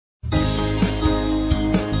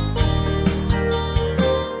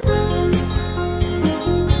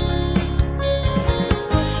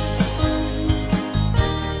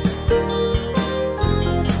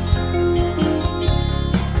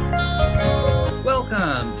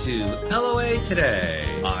Welcome to LOA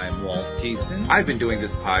Today. I'm Walt Thiessen. I've been doing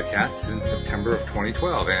this podcast since September of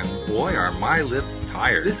 2012, and boy, are my lips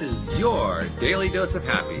tired. This is your daily dose of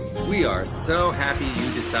happy. We are so happy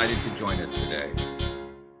you decided to join us today.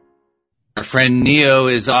 Our friend Neo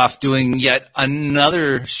is off doing yet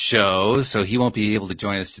another show, so he won't be able to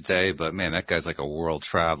join us today. But man, that guy's like a world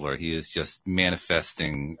traveler. He is just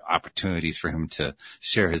manifesting opportunities for him to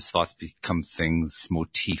share his thoughts, become things,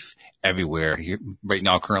 motif everywhere here right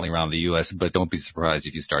now, currently around the U.S. But don't be surprised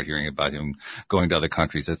if you start hearing about him going to other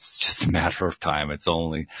countries. It's just a matter of time. It's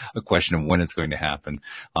only a question of when it's going to happen.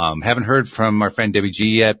 Haven't heard from our friend Debbie G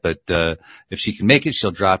yet, but if she can make it, she'll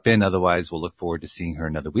drop in. Otherwise, we'll look forward to seeing her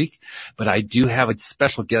another week. But I do have a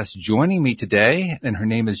special guest joining me today, and her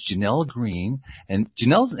name is Jeanell Greene. And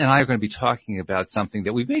Jeanell and I are going to be talking about something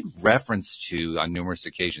that we've made reference to on numerous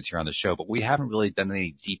occasions here on the show, but we haven't really done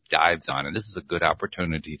any deep dives on, and this is a good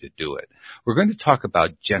opportunity to do it. We're going to talk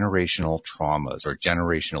about generational traumas or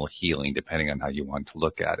generational healing, depending on how you want to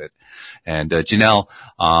look at it. And Jeanell,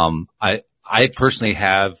 I personally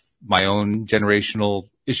have my own generational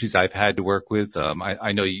issues I've had to work with.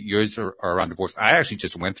 I know yours are around divorce. I actually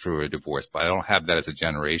just went through a divorce, but I don't have that as a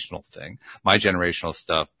generational thing. My generational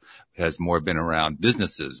stuff has more been around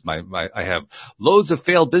businesses. I have loads of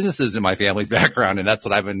failed businesses in my family's background, and that's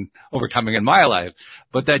what I've been overcoming in my life.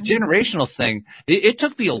 But that generational thing, it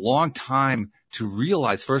took me a long time to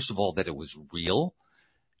realize, first of all, that it was real.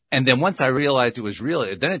 And then once I realized it was real,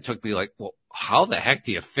 then it took me like, well, how the heck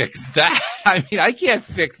do you fix that? I mean, I can't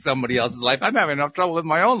fix somebody else's life. I'm having enough trouble with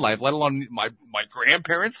my own life, let alone my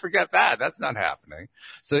grandparents. Forget that. That's not happening.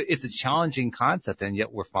 So it's a challenging concept, and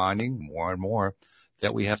yet we're finding more and more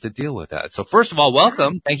that we have to deal with that. So first of all,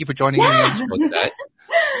 welcome. Thank you for joining me on the show today.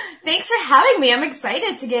 Thanks for having me. I'm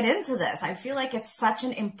excited to get into this. I feel like it's such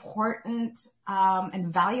an important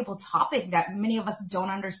and valuable topic that many of us don't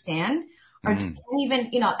understand or can't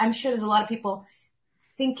even, I'm sure there's a lot of people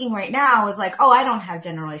thinking right now is like, oh, I don't have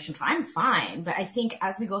generational trauma. I'm fine. But I think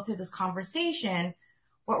as we go through this conversation,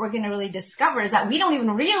 what we're going to really discover is that we don't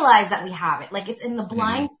even realize that we have it. Like it's in the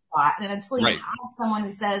blind spot. And until you have someone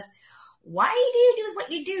who says, why do you do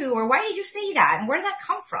what you do? Or why did you say that? And where did that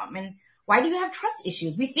come from? And why do you have trust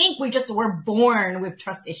issues? We think we're born with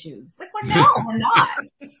trust issues. Like, well, no, we're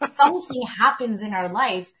not. Something happens in our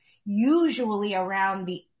life, usually around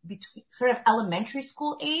between sort of elementary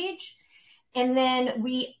school age. And then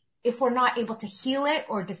if we're not able to heal it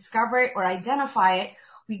or discover it or identify it,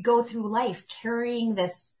 we go through life carrying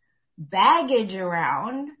this baggage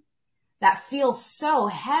around that feels so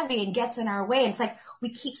heavy and gets in our way. And it's like we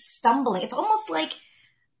keep stumbling. It's almost like,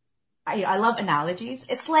 I love analogies.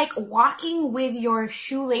 It's like walking with your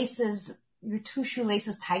two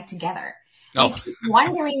shoelaces tied together. Oh. You keep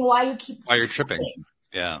wondering why you're tripping.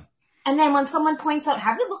 Yeah. And then when someone points out,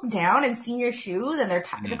 have you looked down and seen your shoes? And they're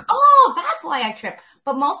tied, like, oh, that's why I trip.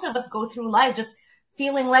 But most of us go through life just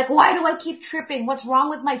feeling like, why do I keep tripping? What's wrong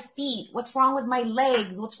with my feet? What's wrong with my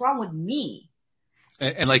legs? What's wrong with me?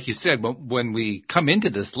 And like you said, when we come into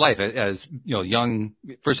this life as young,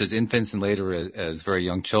 first as infants and later as very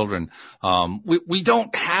young children, we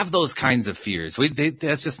don't have those kinds of fears.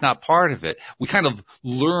 That's just not part of it. We kind of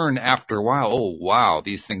learn after a while, oh, wow,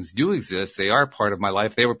 these things do exist. They are part of my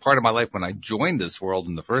life. They were part of my life when I joined this world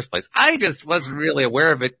in the first place. I just wasn't really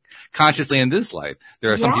aware of it consciously in this life.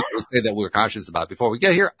 There are some people who say that we're conscious about it before we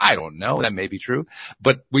get here. I don't know. That may be true.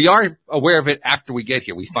 But we are aware of it after we get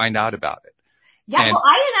here. We find out about it. Yeah, well,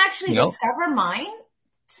 I didn't actually discover mine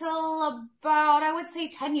till about, I would say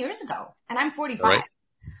 10 years ago. And I'm 45. Right.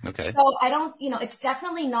 Okay. So I don't, it's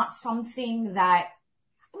definitely not something that,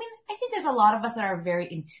 I think there's a lot of us that are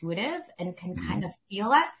very intuitive and can kind of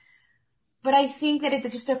feel it. But I think that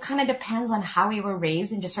it kind of depends on how we were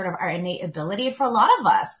raised and just sort of our innate ability. And for a lot of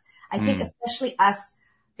us, I think especially us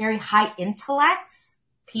very high intellect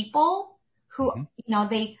people who,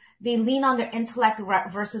 they lean on their intellect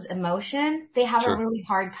versus emotion. They have a really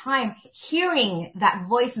hard time hearing that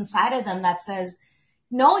voice inside of them that says,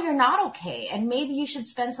 no, you're not okay. And maybe you should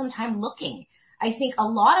spend some time looking. I think a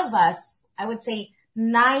lot of us, I would say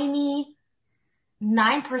 99%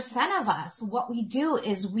 of us, what we do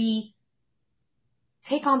is we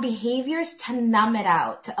take on behaviors to numb it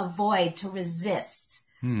out, to avoid, to resist,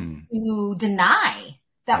 to deny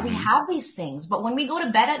that we have these things. But when we go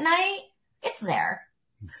to bed at night, it's there.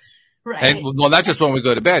 Right. And well, not just when we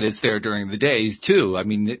go to bed, it's there during the days too. I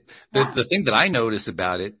mean, the thing that I notice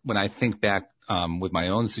about it when I think back, with my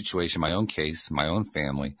own situation, my own case, my own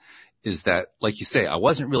family, is that, like you say, I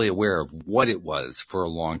wasn't really aware of what it was for a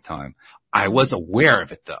long time. I was aware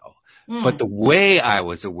of it though. But the way I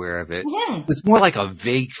was aware of it was more like a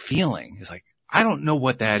vague feeling. It's like, I don't know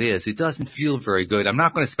what that is. It doesn't feel very good. I'm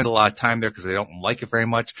not going to spend a lot of time there because I don't like it very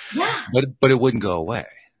much. Yeah. But it wouldn't go away.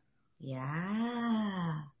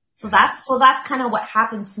 Yeah. So that's kind of what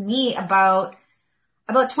happened to me about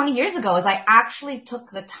 20 years ago, is I actually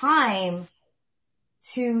took the time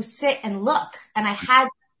to sit and look, and I had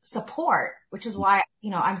support, which is why,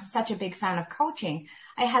 I'm such a big fan of coaching.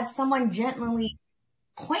 I had someone gently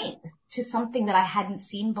point to something that I hadn't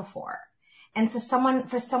seen before, and for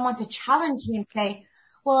someone to challenge me and say,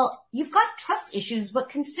 well, you've got trust issues, but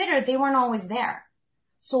consider they weren't always there.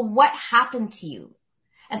 So what happened to you?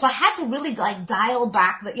 And so I had to really dial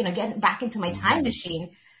back, get back into my time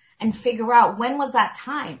machine and figure out when was that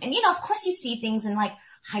time. And, of course you see things in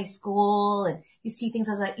high school, and you see things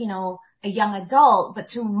as a young adult, but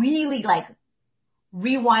to really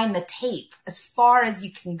rewind the tape as far as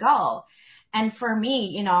you can go. And for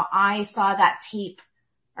me, I saw that tape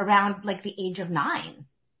around the age of 9.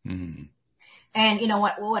 Mm-hmm. And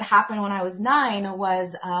what happened when I was 9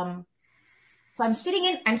 was, so I'm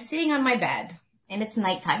sitting on my bed, and it's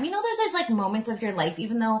nighttime. There's moments of your life,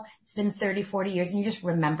 even though it's been 30, 40 years, and you just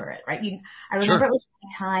remember it, right? I remember Sure. It was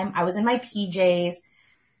nighttime. I was in my PJs,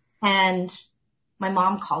 and my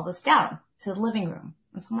mom calls us down to the living room.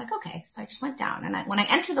 And so I'm like, okay. So I just went down, and when I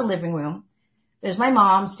enter the living room, there's my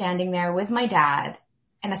mom standing there with my dad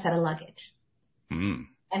and a set of luggage. Mm.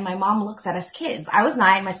 And my mom looks at us kids. I was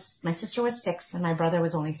 9, my sister was 6, and my brother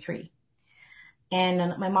was only 3.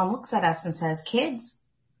 And my mom looks at us and says, kids,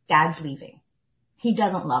 dad's leaving. He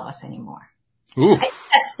doesn't love us anymore.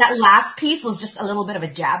 That last piece was just a little bit of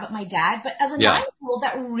a jab at my dad, but as a 9-year-old,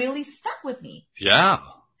 that really stuck with me. Yeah.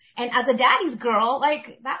 And as a daddy's girl,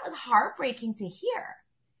 that was heartbreaking to hear.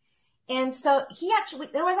 And so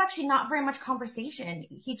there was actually not very much conversation.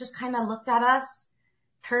 He just kind of looked at us,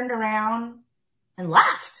 turned around, and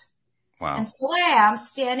left. Wow. And so I am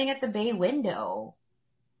standing at the bay window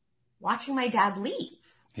watching my dad leave.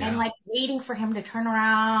 Yeah. And waiting for him to turn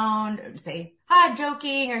around and say, hi,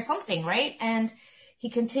 joking or something, right? And he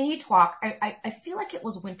continued to walk. I feel like it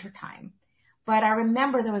was wintertime, but I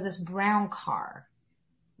remember there was this brown car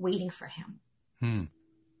waiting for him. Hmm.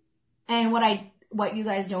 And what you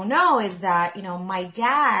guys don't know is that, my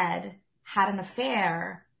dad had an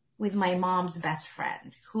affair with my mom's best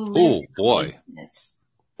friend who lived in our basement.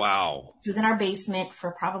 Wow. She was in our basement for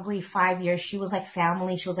probably 5 years. She was like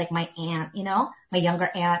family. She was like my aunt, my younger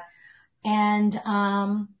aunt. And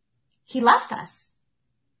he left us,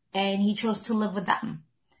 and he chose to live with them.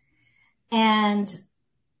 And,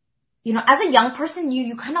 as a young person,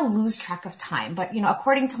 you kind of lose track of time. But,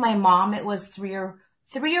 according to my mom, it was 3 or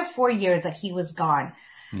 4 years that he was gone.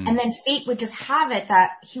 Mm. And then fate would just have it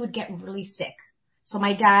that he would get really sick. So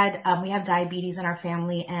my dad, we have diabetes in our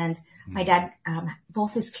family, and my dad,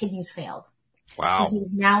 both his kidneys failed. Wow. So he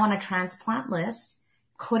was now on a transplant list,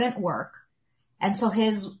 couldn't work. And so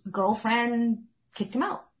his girlfriend kicked him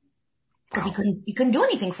out because he couldn't do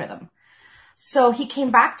anything for them. So he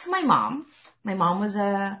came back to my mom. My mom was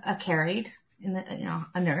a carried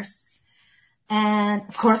a nurse. And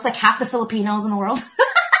of course, half the Filipinos in the world.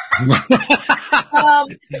 Is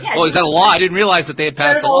that a law? I didn't realize that they had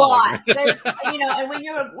passed a law. And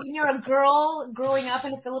when you're a girl growing up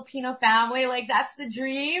in a Filipino family, that's the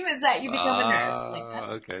dream, is that you become a nurse,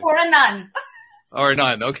 okay. Or a nun. Or a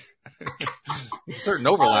nun. Okay. There's a certain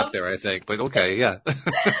overlap there, I think, but okay, yeah.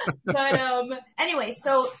 But anyway,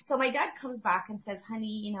 so my dad comes back and says,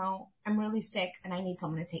 honey, I'm really sick and I need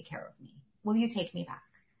someone to take care of me. Will you take me back?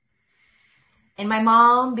 And my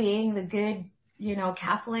mom, being the good,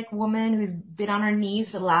 Catholic woman who's been on her knees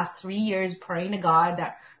for the last 3 years praying to God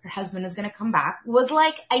that her husband is going to come back, was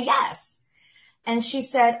like a yes. And she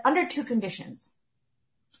said, under 2 conditions.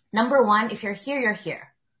 Number 1, if you're here, you're here.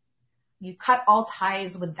 You cut all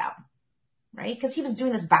ties with them, right? Because he was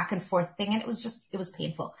doing this back and forth thing, and it was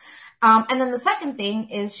painful. And then the second thing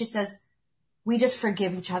is, she says, we just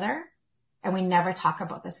forgive each other and we never talk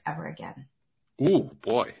about this ever again. Ooh,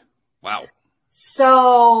 boy. Wow.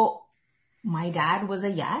 So my dad was a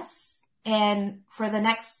yes. And for the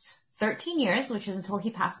next 13 years, which is until he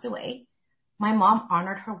passed away, my mom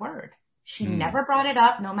honored her word. She never brought it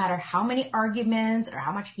up, no matter how many arguments or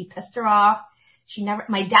how much he pissed her off.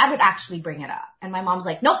 My dad would actually bring it up. And my mom's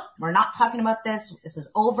like, nope, we're not talking about this. This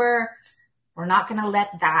is over. We're not going to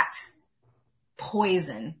let that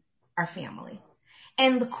poison our family.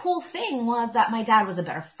 And the cool thing was that my dad was a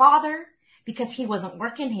better father because he wasn't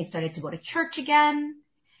working. He started to go to church again.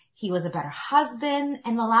 He was a better husband.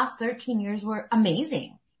 And the last 13 years were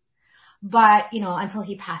amazing. But, until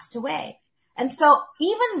he passed away. And so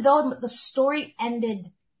even though the story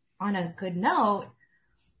ended on a good note,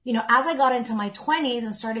 as I got into my 20s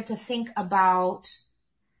and started to think about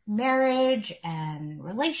marriage and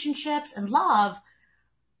relationships and love,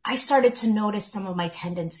 I started to notice some of my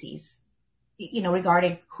tendencies,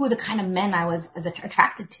 regarding who the kind of men I was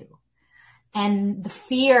attracted to, and the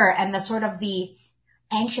fear and the sort of the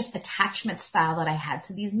anxious attachment style that I had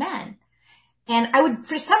to these men. And I would,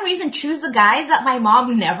 for some reason, choose the guys that my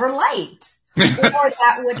mom never liked or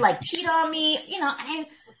that would like cheat on me,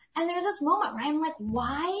 and there's this moment where I'm like,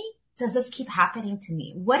 why does this keep happening to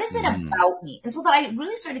me? What is it about me? And so that I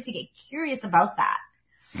really started to get curious about that.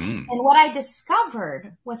 And what I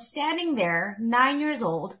discovered was standing there, 9 years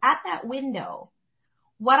old, at that window,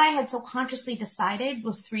 what I had subconsciously decided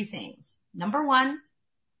was 3 things. Number 1,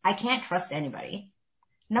 I can't trust anybody.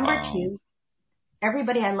 Number 2,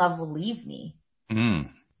 everybody I love will leave me. And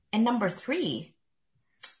number 3,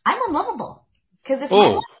 I'm unlovable. Because if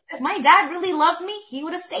my dad really loved me, he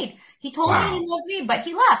would have stayed. He told me he loved me, but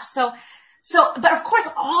he left. So, but of course,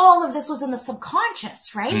 all of this was in the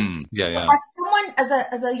subconscious, right? Yeah. So as someone,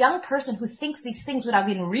 as a young person who thinks these things without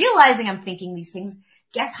even realizing I'm thinking these things,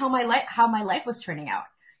 guess how my life was turning out,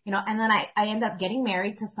 and then I ended up getting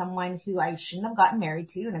married to someone who I shouldn't have gotten married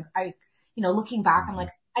to. And I, looking back, I'm like,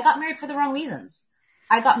 I got married for the wrong reasons.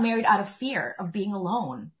 I got married out of fear of being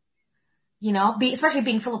alone. Especially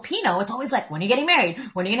being Filipino, it's always like, when are you getting married?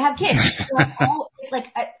 When are you going to have kids? It's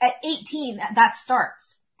like at 18, that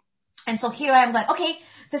starts. And so here I am like, okay,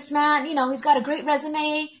 this man, he's got a great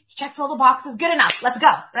resume. He checks all the boxes. Good enough. Let's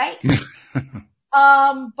go. Right.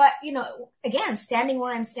 But again, standing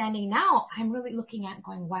where I'm standing now, I'm really looking at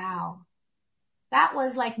going, wow, that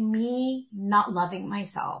was like me not loving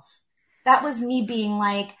myself. That was me being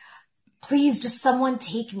like, please just someone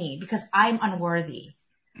take me because I'm unworthy.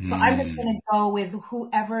 So I'm just going to go with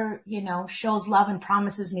whoever, shows love and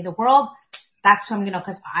promises me the world. That's who I'm going to,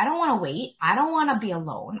 because I don't want to wait. I don't want to be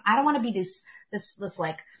alone. I don't want to be this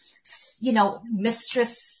like,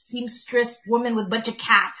 mistress, seamstress woman with a bunch of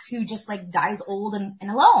cats who just like dies old and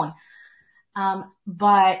alone.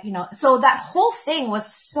 But, so that whole thing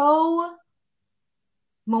was so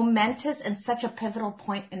momentous and such a pivotal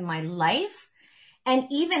point in my life. And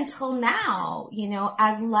even till now,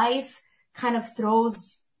 as life kind of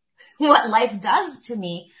throws what life does to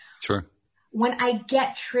me. Sure. When I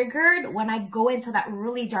get triggered, when I go into that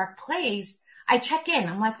really dark place, I check in.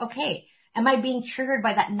 I'm like, okay, am I being triggered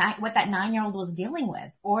by what that 9-year-old was dealing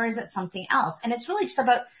with? Or is it something else? And it's really just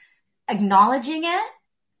about acknowledging it,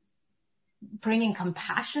 bringing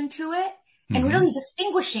compassion to it, and really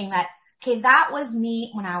distinguishing that, okay, that was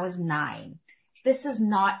me when I was 9. This is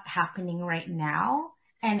not happening right now.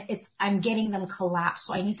 And I'm getting them collapsed.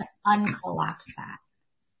 So I need to uncollapse that.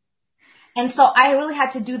 And so I really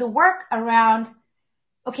had to do the work around,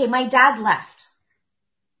 okay, my dad left.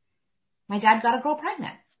 My dad got a girl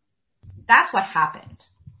pregnant. That's what happened.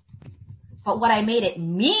 But what I made it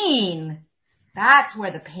mean, that's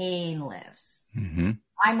where the pain lives.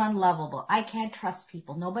 I'm unlovable. I can't trust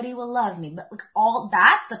people. Nobody will love me. But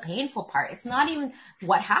that's the painful part. It's not even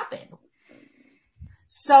what happened.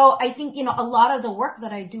 So I think, a lot of the work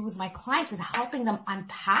that I do with my clients is helping them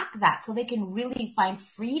unpack that so they can really find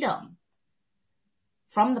freedom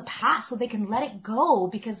from the past, so they can let it go,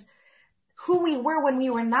 because who we were when we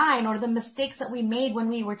were 9 or the mistakes that we made when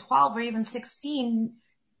we were 12 or even 16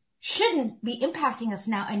 shouldn't be impacting us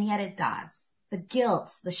now. And yet it does. The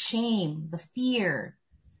guilt, the shame, the fear,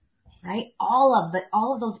 right? All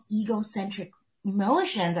of those egocentric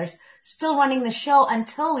emotions are still running the show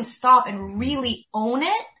until we stop and really own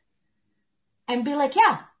it and be like,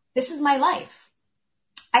 yeah, this is my life.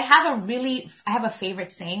 I have a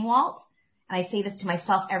favorite saying, Walt, and I say this to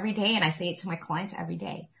myself every day, and I say it to my clients every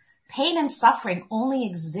day. Pain and suffering only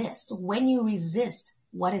exist when you resist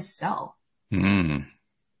what is so.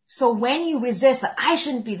 So when you resist that I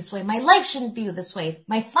shouldn't be this way, my life shouldn't be this way,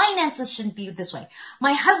 my finances shouldn't be this way,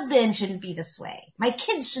 my husband shouldn't be this way, my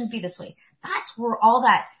kids shouldn't be this way, that's where all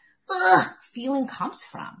that feeling comes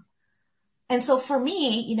from. And so for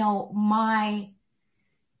me,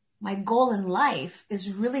 my goal in life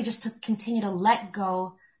is really just to continue to let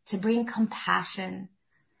go, to bring compassion,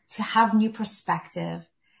 to have new perspective,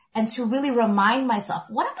 and to really remind myself,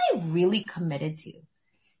 what am I really committed to?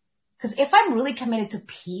 Because if I'm really committed to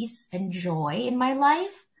peace and joy in my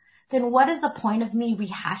life, then what is the point of me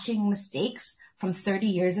rehashing mistakes from 30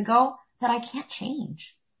 years ago that I can't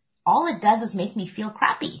change? All it does is make me feel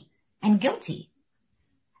crappy and guilty.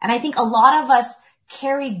 And I think a lot of us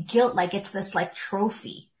carry guilt like it's this like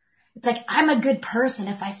trophy. It's like, I'm a good person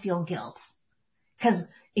if I feel guilt. Because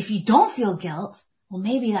if you don't feel guilt, well,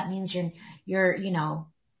 maybe that means you're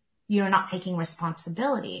you're not taking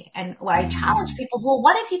responsibility. And what I challenge people is, well,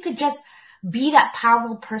 what if you could just be that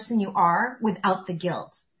powerful person you are without the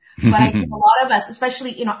guilt? But I think a lot of us,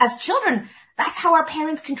 especially, you know, as children, that's how our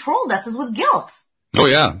parents controlled us, is with guilt. Oh,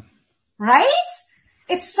 yeah. Right?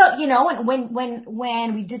 It's so, you know,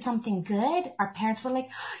 when we did something good, our parents were like,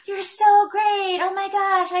 you're so great. Oh my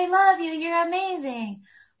gosh, I love you. You're amazing.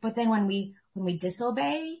 But then when we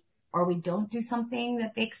disobey or we don't do something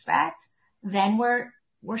that they expect, then we're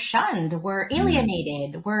shunned. We're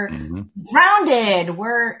alienated. We're grounded.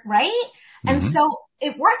 We're right. And so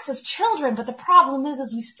it works as children, but the problem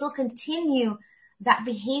is we still continue that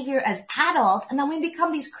behavior as adults. And then we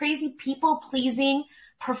become these crazy people pleasing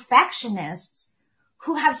perfectionists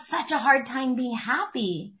who have such a hard time being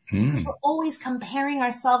happy because we're always comparing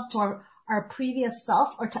ourselves to our previous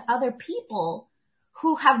self or to other people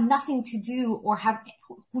who have nothing to do or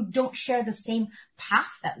who don't share the same path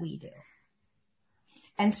that we do.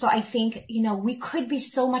 And so I think, you know, we could be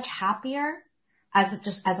so much happier as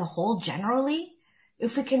a whole generally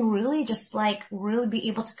if we can really just like really be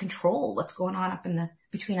able to control what's going on up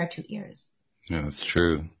between our two ears. Yeah, that's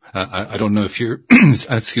true. I don't know if you're,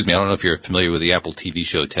 excuse me, I don't know if you're familiar with the Apple TV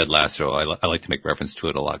show Ted Lasso. I like to make reference to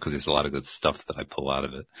it a lot because there's a lot of good stuff that I pull out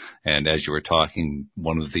of it. And as you were talking,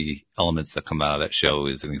 one of the elements that come out of that show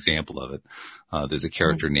is an example of it. There's a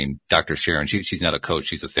character named Dr. Sharon. She's not a coach.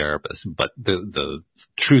 She's a therapist, but the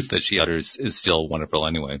truth that she utters is still wonderful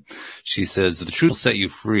anyway. She says, the truth will set you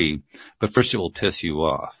free, but first it will piss you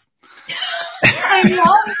off. I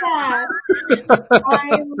love that.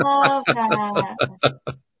 I love that.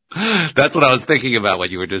 That's what I was thinking about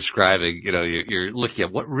when you were describing, you know, you're looking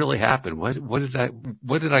at what really happened. What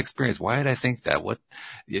did I experience? Why did I think that?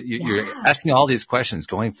 You're asking all these questions,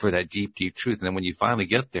 going for that deep, deep truth. And then when you finally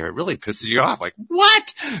get there, it really pisses you off. Like,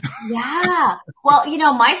 what? Yeah. Well, you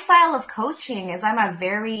know, my style of coaching is I'm a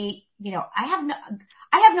very, you know, I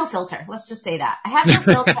have no filter. Let's just say that. I have no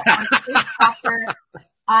filter. I'm straight talker.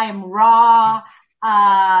 I'm raw.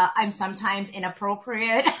 I'm sometimes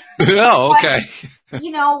inappropriate. Oh, okay. But,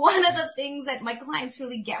 you know, one of the things that my clients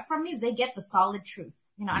really get from me is they get the solid truth.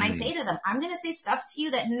 You know, and I say to them, I'm going to say stuff to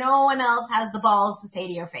you that no one else has the balls to say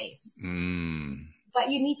to your face.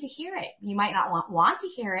 But you need to hear it. You might not want to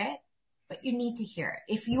hear it, but you need to hear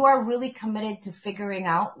it. If you are really committed to figuring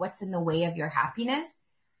out what's in the way of your happiness,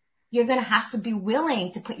 you're going to have to be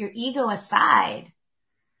willing to put your ego aside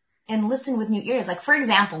and listen with new ears. Like, for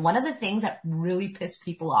example, one of the things that really piss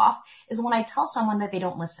people off is when I tell someone that they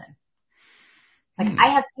don't listen. Like, I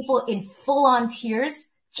have people in full on tears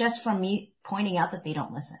just from me pointing out that they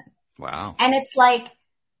don't listen. Wow. And it's like,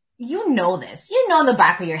 you know this. You know in the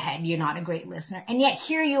back of your head you're not a great listener. And yet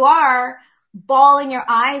here you are bawling your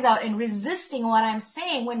eyes out and resisting what I'm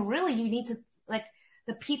saying when really you need to, like,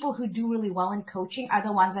 the people who do really well in coaching are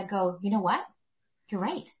the ones that go, you know what? You're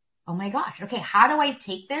right. Oh my gosh. Okay. How do I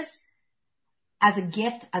take this as a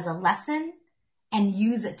gift, as a lesson, and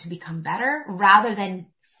use it to become better rather than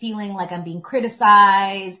feeling like I'm being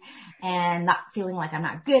criticized and not feeling like I'm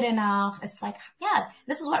not good enough? It's like, yeah,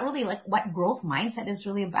 this is what really, like, what growth mindset is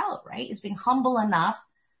really about, right? Is being humble enough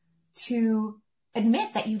to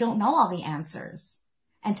admit that you don't know all the answers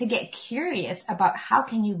and to get curious about how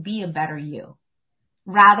can you be a better you,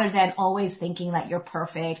 rather than always thinking that you're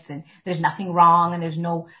perfect and there's nothing wrong and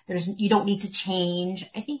you don't need to change.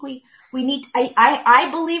 I think we need, I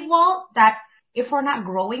believe, Walt, that if we're not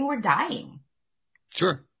growing, we're dying.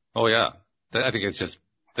 Sure. Oh yeah. I think it's just,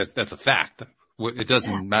 that's a fact. It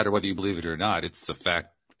doesn't matter whether you believe it or not. It's a fact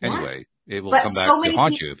anyway. Yeah. It will come back to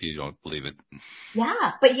haunt you if you don't believe it.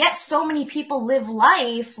 Yeah. But yet so many people live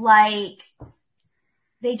life like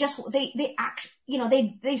they act, you know,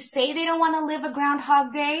 they say they don't want to live a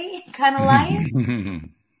Groundhog Day kind of life.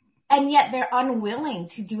 And yet they're unwilling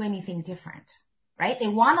to do anything different, right? They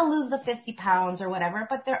want to lose the 50 pounds or whatever,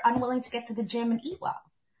 but they're unwilling to get to the gym and eat well.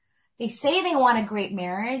 They say they want a great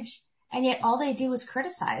marriage, and yet all they do is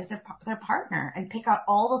criticize their partner and pick out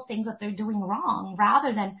all the things that they're doing wrong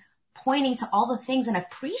rather than pointing to all the things and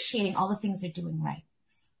appreciating all the things they're doing right.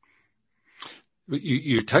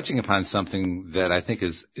 You're touching upon something that I think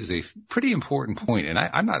is a pretty important point, and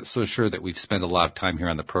I'm not so sure that we've spent a lot of time here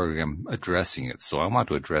on the program addressing it, so I want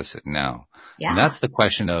to address it now. Yeah. And that's the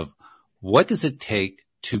question of, what does it take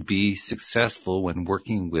to be successful when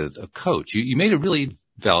working with a coach? You made a really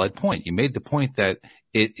valid point. You made the point that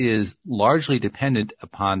it is largely dependent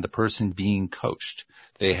upon the person being coached.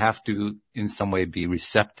 They have to, in some way, be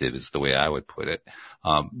receptive, is the way I would put it.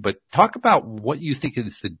 But talk about what you think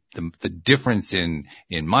is the difference in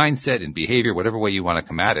mindset and behavior, whatever way you want to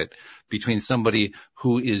come at it, between somebody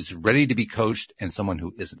who is ready to be coached and someone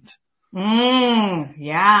who isn't.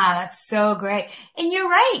 Yeah, that's so great. And you're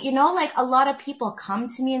right. Like a lot of people come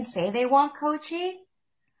to me and say they want coaching,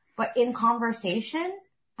 but in conversation,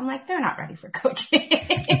 I'm like, they're not ready for coaching.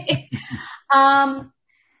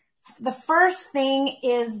 The first thing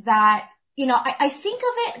is that, I think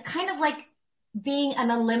of it kind of like being an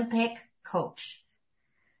Olympic coach.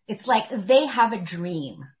 It's like they have a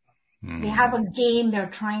dream. They have a game they're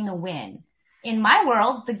trying to win. In my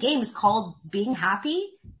world, the game is called being happy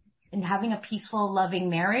and having a peaceful, loving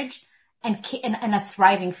marriage and a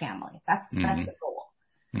thriving family. That's the goal.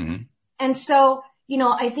 Mm-hmm. And so,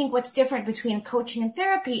 I think what's different between coaching and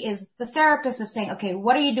therapy is the therapist is saying, okay,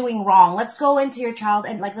 what are you doing wrong? Let's go into your child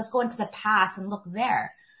and let's go into the past and look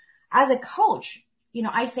there. As a coach,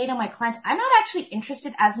 I say to my clients, I'm not actually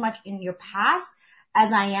interested as much in your past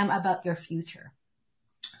as I am about your future.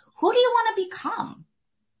 Who do you want to become?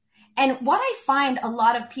 And what I find a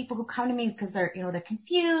lot of people who come to me because they're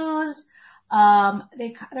confused,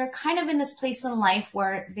 they're kind of in this place in life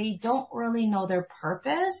where they don't really know their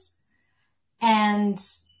purpose and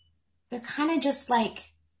they're kind of just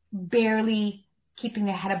like barely keeping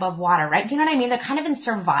their head above water, right? Do you know what I mean? They're kind of in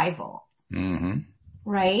survival,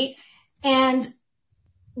 right? And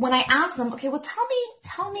when I ask them, okay, well,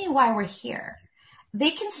 tell me why we're here.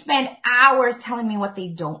 They can spend hours telling me what they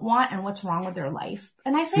don't want and what's wrong with their life.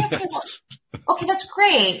 And I say, okay, that's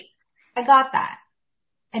great. I got that.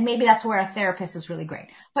 And maybe that's where a therapist is really great.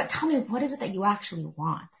 But tell me, what is it that you actually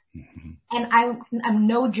want? And I'm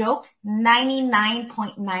no joke,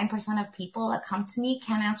 99.9% of people that come to me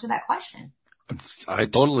can't answer that question. I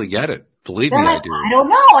totally get it. Believe They're me, like, I do. I don't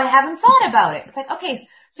know. I haven't thought about it. It's like, okay,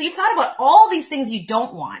 so you've thought about all these things you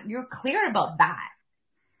don't want. You're clear about that.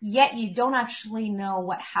 Yet you don't actually know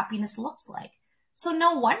what happiness looks like. So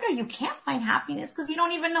no wonder you can't find happiness because you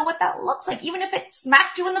don't even know what that looks like, even if it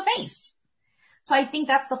smacked you in the face. So I think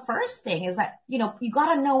that's the first thing is that, you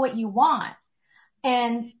got to know what you want.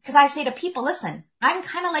 And because I say to people, listen, I'm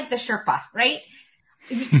kind of like the Sherpa, right?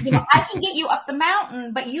 I can get you up the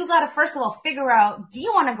mountain, but you got to first of all figure out, do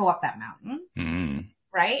you want to go up that mountain?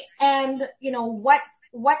 Right? And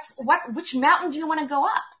which mountain do you want to go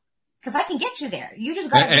up? Because I can get you there. You just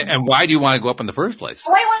got to. And why do you want to go up in the first place?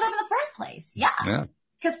 Why do you want to go up in the first place? Yeah.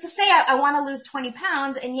 Because to say I want to lose 20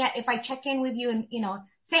 pounds, and yet if I check in with you and,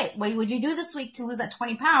 say, what would you do this week to lose that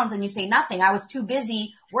 20 pounds? And you say nothing. I was too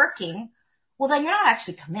busy working. Well, then you're not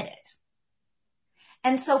actually committed.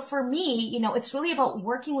 And so for me, it's really about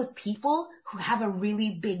working with people who have a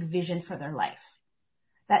really big vision for their life.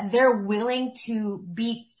 That they're willing to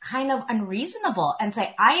be kind of unreasonable and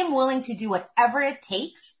say, I am willing to do whatever it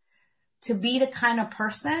takes to be the kind of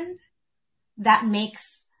person that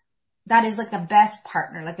is like the best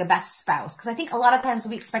partner, like the best spouse. Because I think a lot of times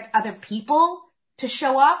we expect other people to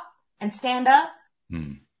show up and stand up,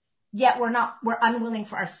 yet we're unwilling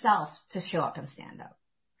for ourselves to show up and stand up.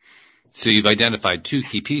 So you've identified two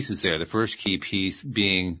key pieces there. The first key piece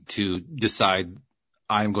being to decide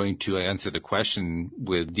I'm going to answer the question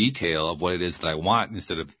with detail of what it is that I want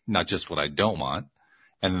instead of not just what I don't want.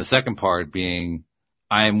 And the second part being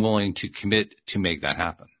I am willing to commit to make that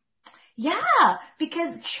happen. Yeah,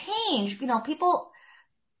 because change, people,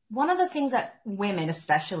 one of the things that women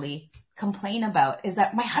especially complain about is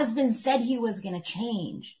that my husband said he was going to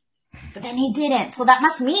change, but then he didn't. So that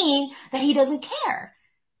must mean that he doesn't care.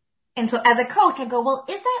 And so as a coach, I go, well,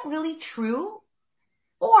 is that really true?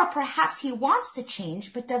 Or perhaps he wants to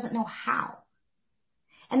change, but doesn't know how.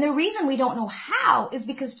 And the reason we don't know how is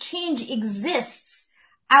because change exists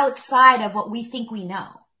outside of what we think we know.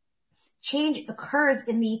 Change occurs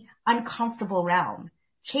in the uncomfortable realm.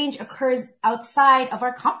 Change occurs outside of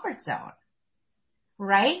our comfort zone,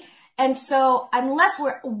 right? And so unless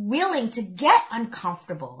we're willing to get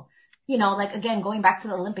uncomfortable, like again, going back to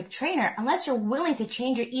the Olympic trainer, unless you're willing to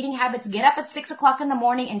change your eating habits, get up at 6 o'clock in the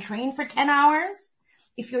morning and train for 10 hours,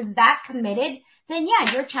 if you're that committed, then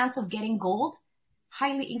yeah, your chance of getting gold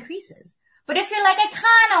highly increases. But if you're like,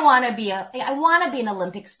 I want to be an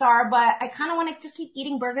Olympic star, but I kind of want to just keep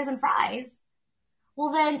eating burgers and fries,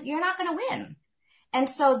 well, then you're not going to win. And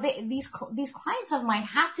so these clients of mine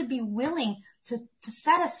have to be willing to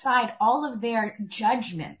set aside all of their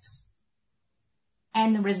judgments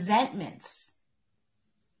and the resentments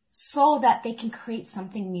so that they can create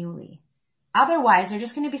something newly. Otherwise, they're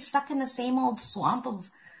just going to be stuck in the same old swamp of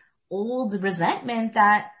old resentment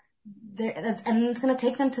and it's going to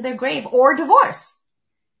take them to their grave or divorce.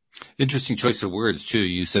 Interesting choice of words too.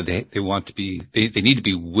 You said they want to be, they need to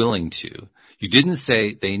be willing to. You didn't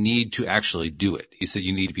say they need to actually do it. You said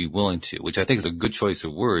you need to be willing to, which I think is a good choice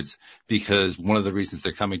of words, because one of the reasons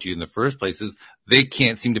they're coming to you in the first place is they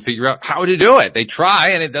can't seem to figure out how to do it. They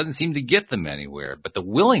try and it doesn't seem to get them anywhere. But the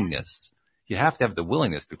willingness, you have to have the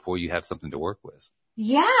willingness before you have something to work with.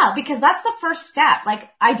 Yeah, because that's the first step.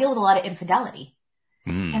 Like, I deal with a lot of infidelity.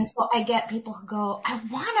 And so I get people who go, I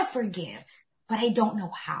want to forgive, but I don't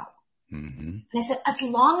know how. And I said, as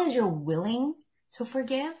long as you're willing to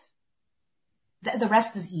forgive, the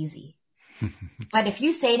rest is easy. But if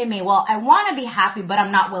you say to me, well, I want to be happy, but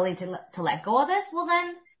I'm not willing to let go of this, well,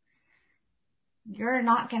 then you're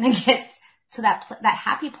not going to get to that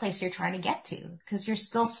happy place you're trying to get to, because you're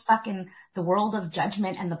still stuck in the world of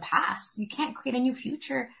judgment and the past. You can't create a new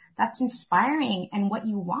future that's inspiring and what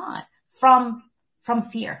you want from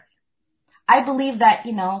fear. I believe that,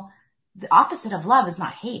 the opposite of love is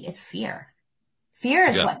not hate, it's fear. Fear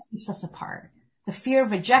is what keeps us apart. The fear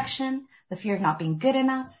of rejection, the fear of not being good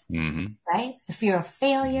enough, right? The fear of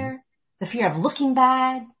failure, the fear of looking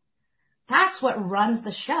bad. That's what runs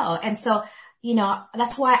the show. And so,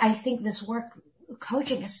 that's why I think this work,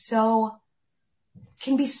 coaching,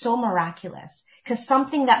 can be so miraculous, because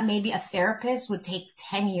something that maybe a therapist would take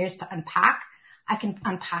 10 years to unpack, I can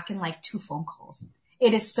unpack in like 2 phone calls.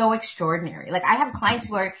 It is so extraordinary. Like, I have clients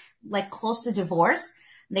who are like close to divorce.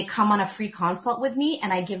 They come on a free consult with me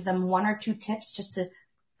and I give them 1 or 2 tips, just to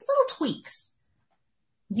little tweaks,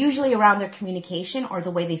 usually around their communication or the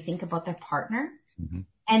way they think about their partner.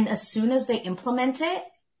 And as soon as they implement it,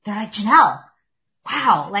 they're like, Jeanell,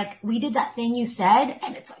 wow, like, we did that thing you said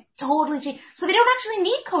and it's like totally changed. So they don't actually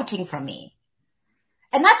need coaching from me.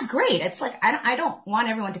 And that's great. It's like, I don't want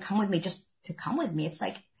everyone to come with me just to come with me. It's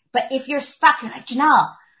like, but if you're stuck, you're like,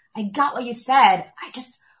 Jeanell, I got what you said.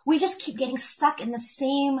 We just keep getting stuck in the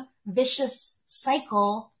same vicious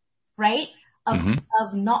cycle, right?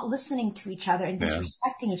 Of not listening to each other and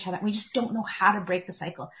disrespecting each other. We just don't know how to break the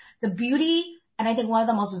cycle. The beauty, and I think one of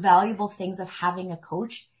the most valuable things of having a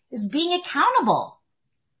coach, is being accountable.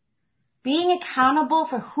 Being accountable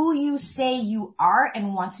for who you say you are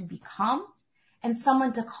and want to become, and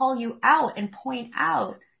someone to call you out and point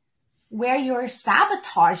out where you're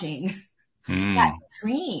sabotaging that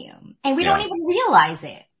dream. And we don't even realize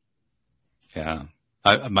it. Yeah.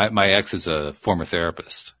 My ex is a former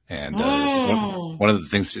therapist, and one of the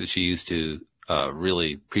things that she used to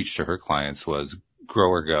really preach to her clients was grow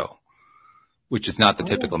or go, which is not the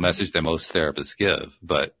typical message that most therapists give,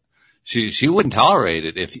 but she wouldn't tolerate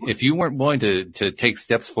it. If you weren't willing to take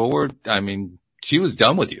steps forward, I mean, she was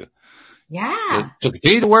done with you. Yeah. So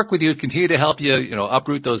continue to work with you, continue to help you,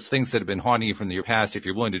 uproot those things that have been haunting you from your past if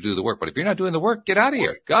you're willing to do the work. But if you're not doing the work, get out of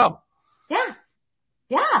here. Go. Yeah.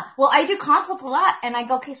 Yeah. Well, I do consults a lot and I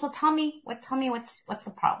go, okay, so tell me what's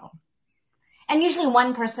the problem? And usually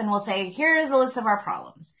one person will say, here is the list of our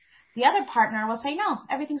problems. The other partner will say, no,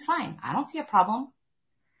 everything's fine. I don't see a problem.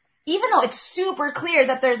 Even though it's super clear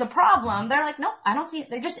that there's a problem, they're like, no, I don't see it.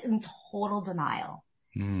 They're just in total denial.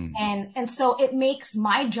 And so it makes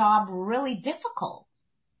my job really difficult,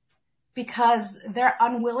 because they're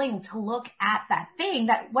unwilling to look at that thing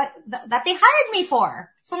that they hired me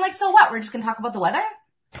for. So I'm like, so what? We're just going to talk about the weather?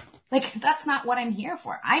 Like, that's not what I'm here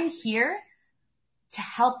for. I'm here to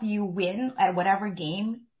help you win at whatever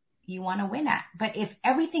game you want to win at. But if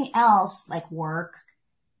everything else, like work,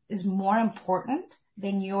 is more important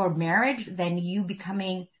than your marriage, than you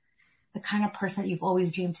becoming the kind of person that you've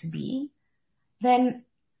always dreamed to be, then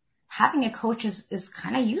having a coach is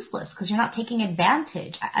kind of useless, because you're not taking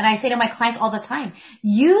advantage. And I say to my clients all the time,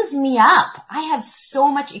 use me up. I have so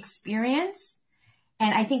much experience.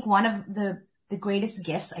 And I think one of the greatest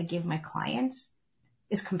gifts I give my clients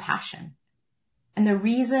is compassion. And the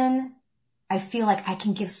reason I feel like I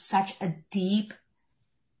can give such a deep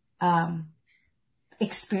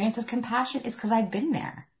experience of compassion is because I've been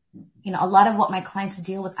there. A lot of what my clients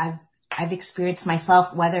deal with, I've experienced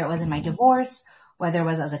myself, whether it was in my divorce, whether it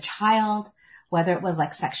was as a child, whether it was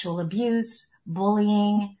like sexual abuse,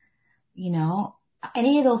 bullying,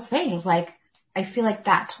 any of those things. Like, I feel like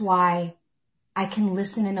that's why I can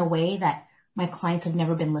listen in a way that my clients have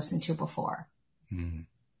never been listened to before. And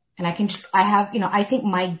I think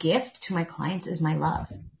my gift to my clients is my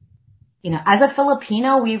love. As a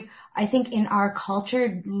Filipino, I think in our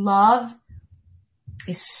culture, love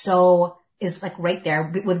is like right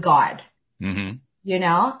there with God.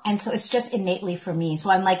 And so it's just innately for me.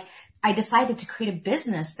 So I'm like, I decided to create a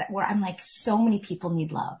business where I'm like, so many people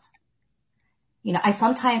need love. I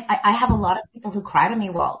have a lot of people who cry to me,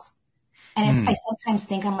 Walt. And I sometimes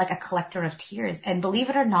think I'm like a collector of tears. And believe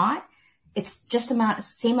it or not, it's just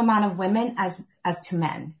same amount of women as to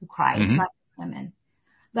men who cry. It's not women.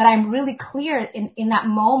 But I'm really clear in that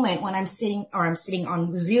moment when I'm sitting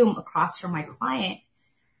on Zoom across from my client,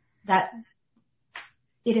 that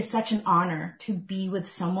it is such an honor to be with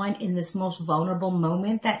someone in this most vulnerable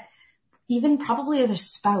moment that even probably their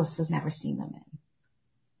spouse has never seen them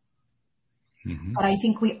in. Mm-hmm. But I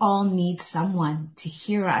think we all need someone to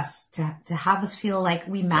hear us, to have us feel like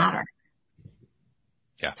we matter.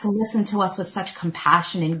 Yeah. To listen to us with such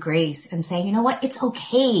compassion and grace and say, you know what, it's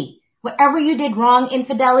okay. Whatever you did wrong,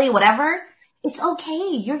 infidelity, whatever, it's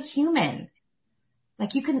okay. You're human.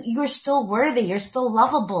 Like you're still worthy. You're still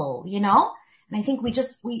lovable, you know? And I think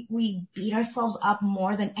we beat ourselves up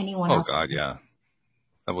more than anyone else. Oh God, yeah.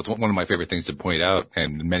 That was one of my favorite things to point out,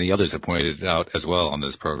 and many others have pointed it out as well on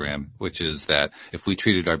this program, which is that if we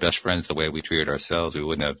treated our best friends the way we treated ourselves, we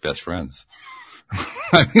wouldn't have best friends.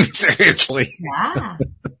 I mean, seriously. Yeah.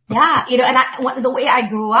 Yeah. You know, and the way I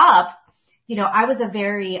grew up, you know, I was a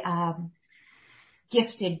very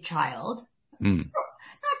gifted child. Not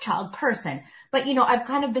child, person. But, you know, I've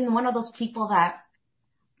kind of been one of those people that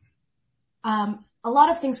a lot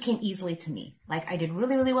of things came easily to me. Like I did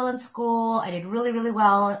really, really well in school. I did really, really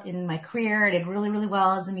well in my career. I did really, really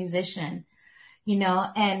well as a musician, you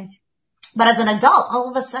know, but as an adult,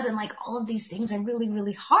 all of a sudden, like all of these things are really,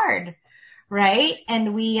 really hard. Right. And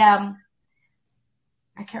I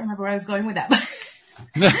can't remember where I was going with that.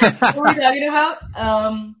 What were we talking about?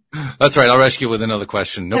 That's right. I'll rescue with another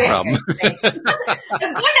question. No problem. Okay. I was going down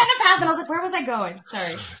a path and I was like, where was I going?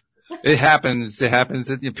 Sorry. It happens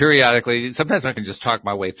periodically. Sometimes I can just talk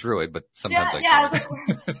my way through it, but sometimes I can't. I was like, where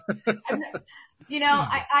was I? You know,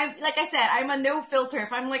 I like I said, I'm a no filter.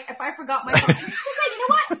 If I forgot my thought, I say, you know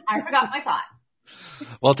what? I forgot my thought.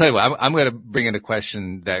 Well, I'll tell you what, I'm going to bring in a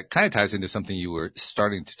question that kind of ties into something you were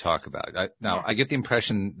starting to talk about. I get the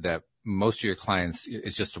impression that most of your clients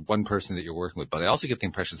is just one person that you're working with, but I also get the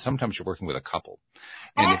impression sometimes you're working with a couple.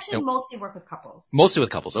 I actually mostly work with couples. Mostly with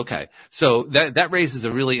couples. Okay. So that raises a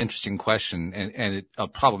really interesting question and a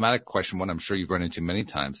problematic question, one I'm sure you've run into many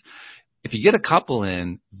times. If you get a couple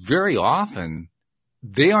in, very often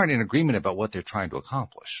they aren't in agreement about what they're trying to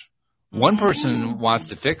accomplish. One person wants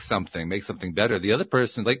to fix something, make something better. The other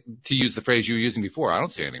person, like to use the phrase you were using before, I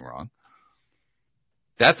don't see anything wrong.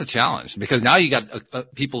 That's a challenge because now you got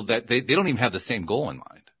people that they don't even have the same goal in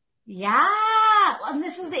mind. Yeah. Well, and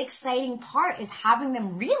this is the exciting part is having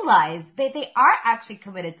them realize that they are actually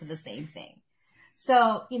committed to the same thing.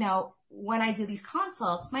 So, you know, when I do these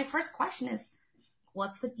consults, my first question is,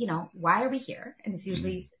 why are we here? And it's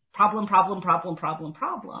usually problem.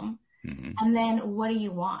 Mm-hmm. And then what do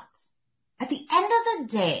you want? At the end of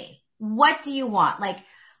the day, what do you want? Like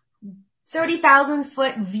 30,000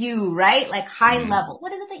 foot view, right? Like high level.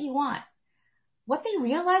 What is it that you want? What they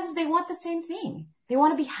realize is they want the same thing. They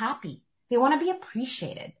want to be happy. They want to be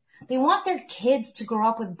appreciated. They want their kids to grow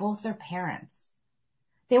up with both their parents.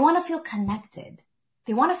 They want to feel connected.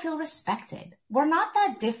 They want to feel respected. We're not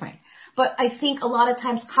that different. But I think a lot of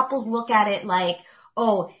times couples look at it like,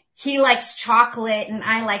 oh, he likes chocolate and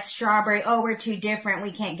I like strawberry. Oh, we're too different.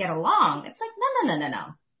 We can't get along. It's like,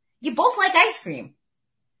 no. You both like ice cream.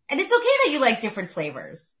 And it's okay that you like different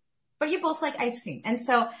flavors, but you both like ice cream. And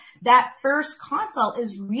so that first consult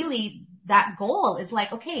is really that goal is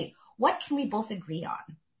like, okay, what can we both agree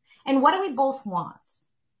on? And what do we both want?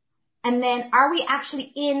 And then are we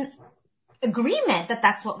actually in agreement that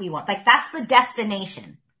that's what we want? Like that's the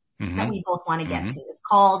destination that we both want to get to. It's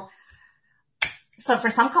called, so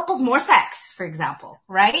for some couples, more sex, for example,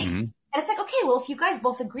 right? And it's like, okay, well, if you guys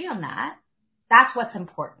both agree on that, that's what's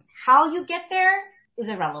important. How you get there is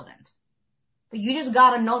irrelevant. But you just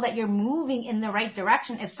got to know that you're moving in the right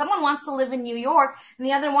direction. If someone wants to live in New York and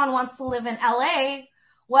the other one wants to live in LA,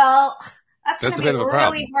 well, that's going to be a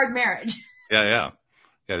really hard marriage. Yeah.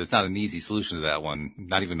 There's not an easy solution to that one.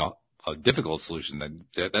 Not even a difficult solution.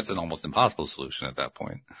 That's an almost impossible solution at that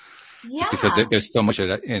point. Yeah. Just because there's so much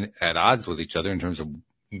at odds with each other in terms of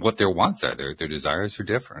what their wants are. Their desires are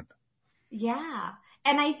different. Yeah.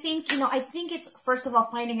 And I think it's first of all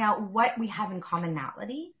finding out what we have in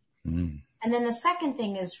commonality. And then the second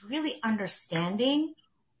thing is really understanding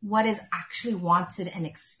what is actually wanted and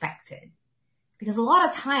expected. Because a lot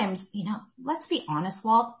of times, let's be honest,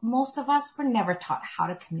 Walt, most of us were never taught how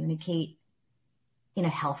to communicate in a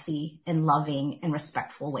healthy and loving and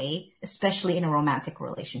respectful way, especially in a romantic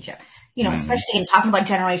relationship. Especially in talking about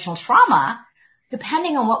generational trauma,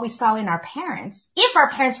 depending on what we saw in our parents, if our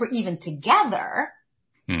parents were even together,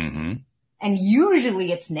 And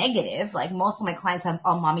usually it's negative. Like most of my clients have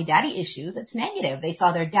mommy daddy issues. It's negative. They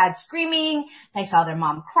saw their dad screaming. They saw their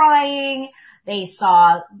mom crying. They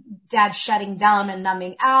saw dad shutting down and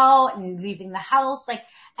numbing out and leaving the house.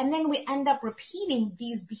 And then we end up repeating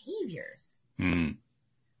these behaviors. Mm.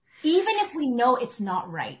 Even if we know it's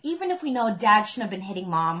not right. Even if we know dad shouldn't have been hitting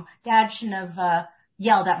mom. Dad shouldn't have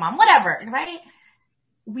yelled at mom. Whatever, right?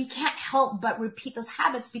 We can't help but repeat those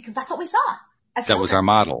habits because that's what we saw. That was our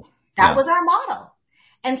model. That was our model.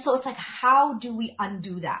 And so it's how do we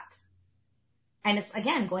undo that? And it's,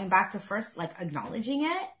 again, going back to first, acknowledging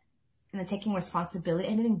it and then taking responsibility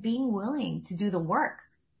and then being willing to do the work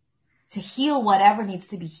to heal whatever needs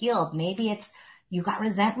to be healed. Maybe it's you got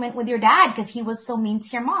resentment with your dad because he was so mean to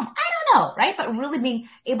your mom. I don't know, right? But really being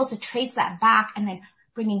able to trace that back and then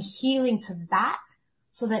bringing healing to that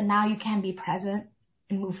so that now you can be present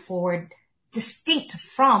and move forward distinct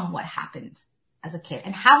from what happened as a kid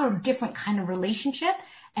and have a different kind of relationship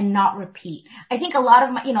and not repeat. I think a lot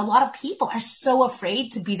of people are so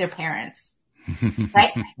afraid to be their parents,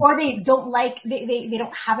 right? Or they don't they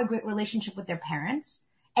don't have a great relationship with their parents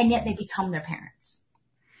and yet they become their parents.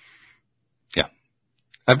 Yeah.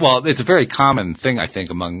 Well, it's a very common thing, I think,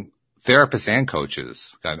 among therapists and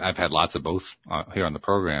coaches. I've had lots of both here on the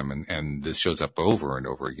program and this shows up over and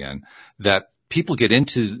over again that people get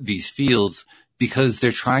into these fields because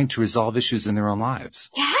they're trying to resolve issues in their own lives.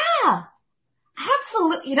 Yeah,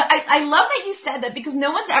 absolutely. I love that you said that because no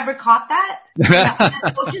one's ever caught that.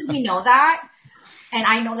 As coaches, we know that. And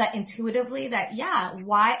I know that intuitively that,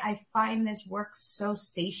 why I find this work so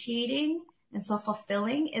satiating and so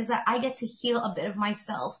fulfilling is that I get to heal a bit of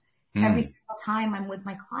myself every single time I'm with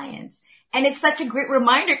my clients. And it's such a great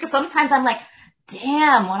reminder because sometimes I'm like,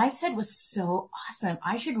 damn, what I said was so awesome.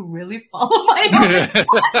 I should really follow my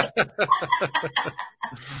own.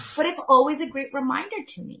 But it's always a great reminder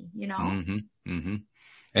to me, Mm-hmm, mm-hmm.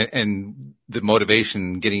 And the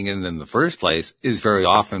motivation getting in the first place is very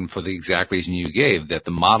often for the exact reason you gave, that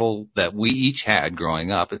the model that we each had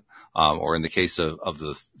growing up, or in the case of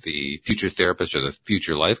the future therapist or the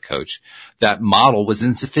future life coach, that model was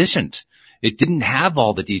insufficient. It didn't have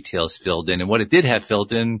all the details filled in, and what it did have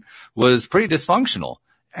filled in was pretty dysfunctional.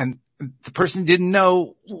 And the person didn't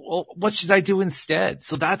know, well, what should I do instead?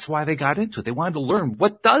 So that's why they got into it. They wanted to learn,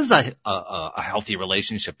 what does a healthy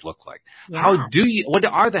relationship look like? Yeah. What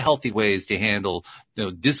are the healthy ways to handle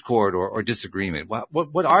discord or disagreement?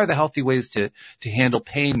 What are the healthy ways to handle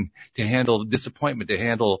pain, to handle disappointment, to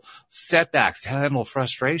handle setbacks, to handle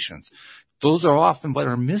frustrations? Those are often what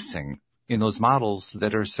are missing in those models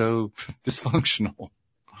that are so dysfunctional.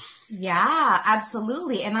 Yeah,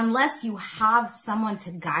 absolutely. And unless you have someone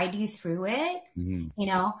to guide you through it,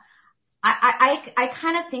 I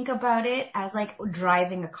kind of think about it as like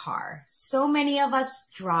driving a car. So many of us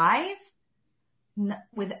drive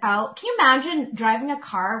without, can you imagine driving a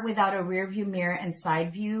car without a rear view mirror and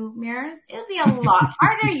side view mirrors? It would be a lot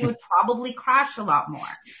harder. You would probably crash a lot more.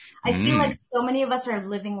 I feel like so many of us are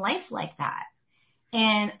living life like that.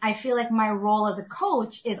 And I feel like my role as a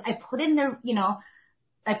coach is I put in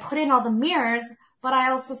all the mirrors, but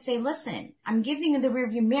I also say, listen, I'm giving you the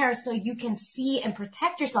rearview mirror so you can see and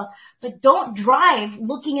protect yourself, but don't drive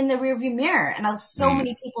looking in the rearview mirror. And so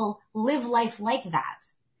many people live life like that.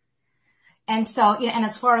 And so, and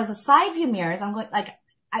as far as the side view mirrors, I'm going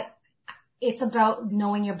it's about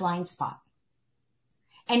knowing your blind spot.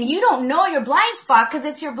 And you don't know your blind spot because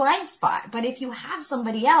it's your blind spot. But if you have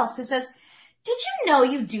somebody else who says, did you know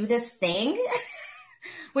you do this thing?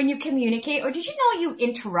 When you communicate, or did you know you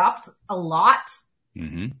interrupt a lot?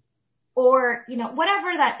 Mm-hmm. Or,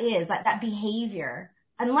 whatever that is, that behavior,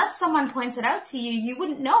 unless someone points it out to you, you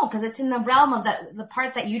wouldn't know because it's in the realm of the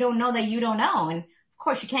part that you don't know that you don't know. And of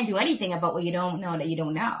course you can't do anything about what you don't know that you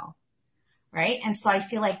don't know. Right. And so I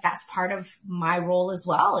feel like that's part of my role as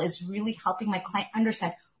well, is really helping my client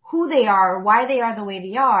understand who they are, why they are the way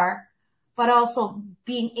they are, but also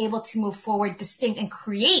being able to move forward distinct and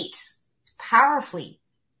create powerfully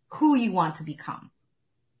who you want to become.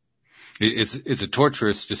 It's a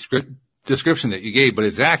torturous description that you gave, but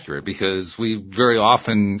it's accurate because we very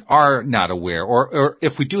often are not aware, or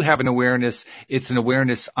if we do have an awareness, it's an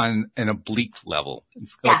awareness on an oblique level.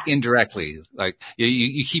 It's like indirectly, like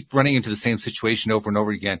you keep running into the same situation over and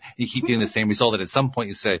over again. You keep getting the same result. And at some point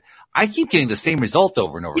you say, I keep getting the same result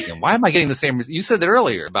over and over again. Why am I getting the same result? You said that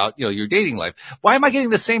earlier about, your dating life. Why am I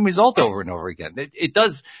getting the same result over and over again? It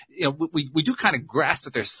does, we do kind of grasp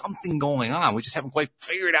that there's something going on. We just haven't quite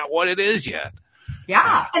figured out what it is yet.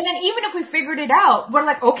 Yeah. And then even if we figured it out, we're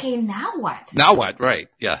like, okay, now what? Now what? Right.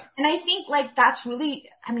 Yeah. And I think like that's really,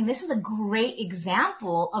 I mean, this is a great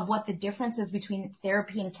example of what the difference is between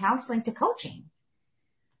therapy and counseling to coaching.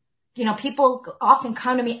 You know, people often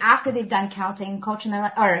come to me after they've done counseling, coaching,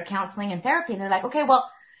 or counseling and therapy, and they're like, okay, well,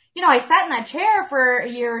 you know, I sat in that chair for a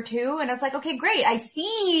year or two, and it's like, okay, great, I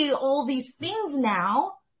see all these things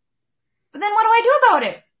now, but then what do I do about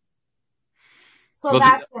it? So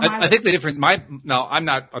that's I think the difference. Now, I'm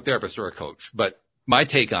not a therapist or a coach, but my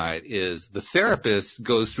take on it is the therapist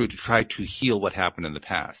goes through to try to heal what happened in the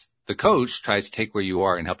past. The coach tries to take where you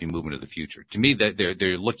are and help you move into the future. To me, that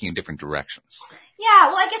they're looking in different directions. Yeah,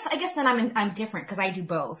 well, I guess then I'm different because I do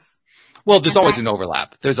both. Well, there's always an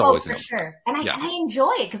overlap. There's always an overlap. Sure. And I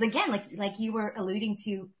enjoy it because again, like you were alluding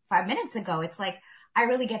to 5 minutes ago, it's like I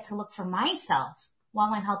really get to look for myself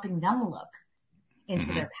while I'm helping them look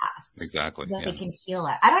into their past. Exactly. So that they can heal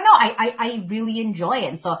it. I don't know. I really enjoy it.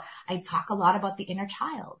 And so I talk a lot about the inner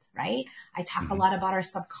child, right? I talk a lot about our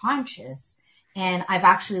subconscious. And I've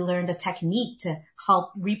actually learned a technique to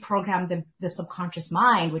help reprogram the subconscious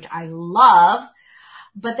mind, which I love.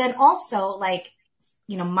 But then also like,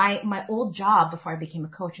 you know, my old job before I became a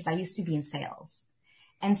coach is I used to be in sales.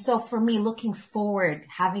 And so for me, looking forward,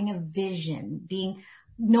 having a vision,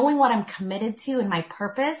 knowing what I'm committed to and my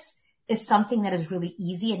purpose is something that is really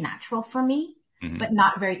easy and natural for me, but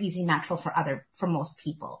not very easy and natural for most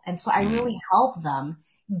people. And so I really help them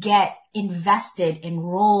get invested,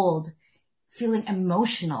 enrolled, feeling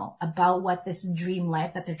emotional about what this dream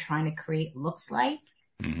life that they're trying to create looks like.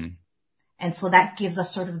 And so that gives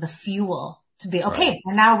us sort of the fuel to be, okay,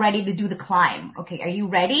 we're now ready to do the climb. Okay. Are you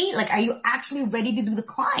ready? Like, are you actually ready to do the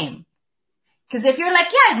climb? Because if you're like,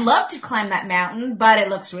 yeah, I'd love to climb that mountain, but it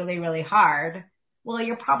looks really, really hard. Well,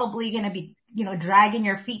 you're probably going to be, you know, dragging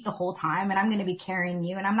your feet the whole time and I'm going to be carrying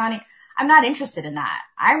you. And I'm not interested in that.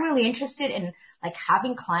 I'm really interested in like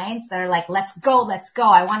having clients that are like, let's go.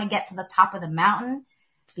 I want to get to the top of the mountain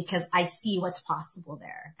because I see what's possible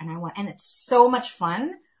there. And it's so much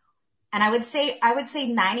fun. And I would say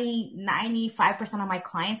 95% of my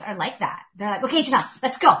clients are like that. They're like, okay, Jeanell,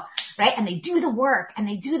 let's go. Right. And they do the work and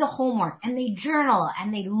they do the homework and they journal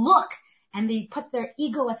and they look and they put their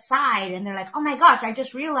ego aside and they're like, oh my gosh, I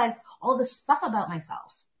just realized all this stuff about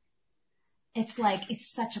myself. It's like, it's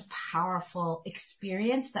such a powerful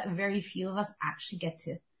experience that very few of us actually get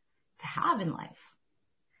to have in life.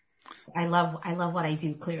 So I love what I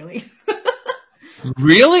do, clearly.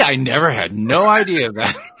 Really? I never had no idea of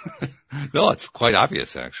that. No, it's quite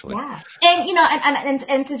obvious, actually. Yeah. And, you know,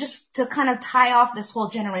 and to kind of tie off this whole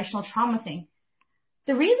generational trauma thing,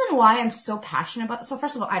 the reason why I'm so passionate about, so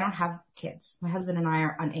first of all, I don't have kids. My husband and I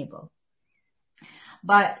are unable,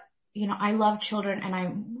 but you know, I love children and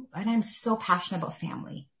I'm so passionate about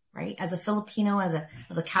family, right? As a Filipino, as a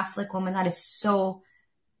Catholic woman, that is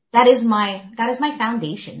my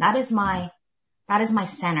foundation. That is my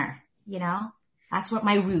center, you know, that's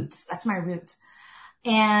my roots.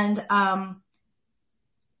 And,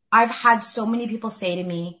 I've had so many people say to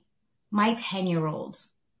me, my 10-year-old,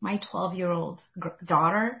 my 12-year-old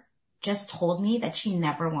daughter just told me that she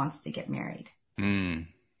never wants to get married. And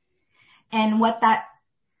what that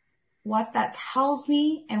tells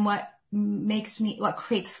me and what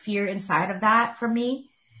creates fear inside of that for me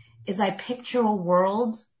is I picture a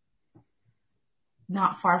world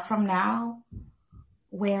not far from now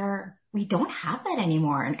where we don't have that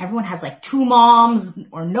anymore. And everyone has like 2 moms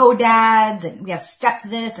or no dads and we have step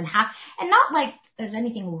this and not like there's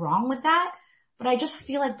anything wrong with that. But I just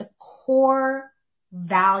feel like the core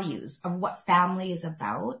values of what family is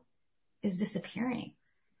about is disappearing.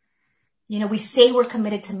 You know, we say we're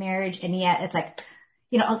committed to marriage and yet it's like,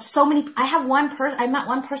 you know, I met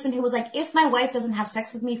one person who was like, if my wife doesn't have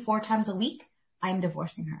sex with me 4 times a week, I'm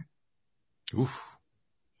divorcing her. Oof.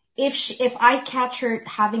 If I catch her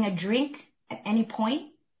having a drink at any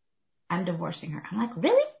point, I'm divorcing her. I'm like,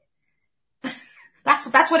 really?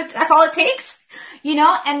 That's all it takes, you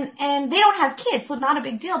know, and they don't have kids, so not a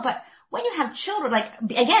big deal. But when you have children, like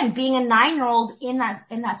again, being a 9-year-old in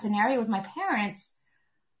that scenario with my parents,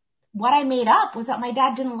 what I made up was that my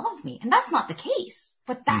dad didn't love me. And that's not the case,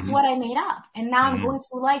 but that's what I made up. And now I'm going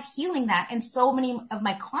through life healing that. And so many of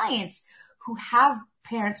my clients who have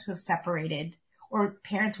parents who have separated or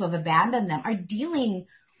parents who have abandoned them are dealing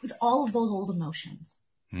with all of those old emotions.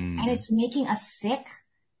 And it's making us sick.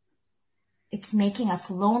 It's making us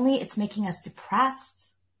lonely. It's making us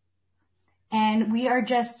depressed. And we are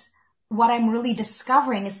just, what I'm really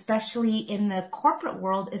discovering, especially in the corporate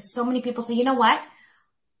world, is so many people say, you know what?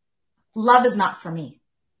 Love is not for me.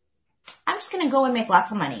 I'm just going to go and make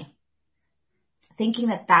lots of money. thinking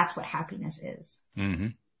that that's what happiness is.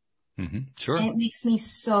 Mm-hmm. Mm-hmm. Sure. And it makes me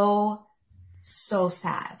so, so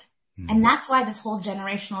sad. Mm-hmm. And that's why this whole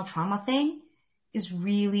generational trauma thing is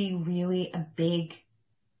really, really a big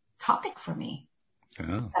topic for me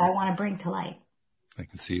that I want to bring to light. I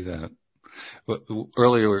can see that. Well,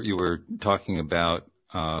 earlier you were talking about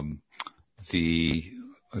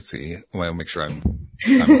let's see, I want to make sure I'm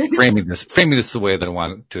framing this the way that I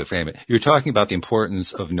want to frame it. You were talking about the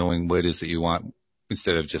importance of knowing what it is that you want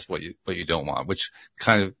instead of just what you don't want, which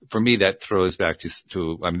kind of, for me, that throws back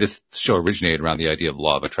to I mean, this show originated around the idea of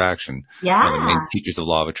law of attraction. Yeah. One of the main teachers of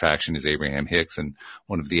law of attraction is Abraham Hicks. And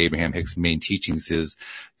one of the Abraham Hicks main teachings is,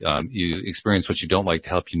 you experience what you don't like to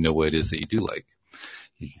help you know what it is that you do like.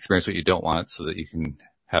 You experience what you don't want so that you can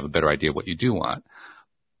have a better idea of what you do want.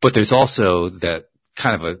 But there's also that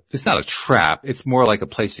kind of it's not a trap. It's more like a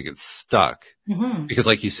place to get stuck. Mm-hmm. Because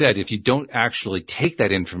like you said, if you don't actually take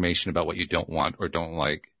that information about what you don't want or don't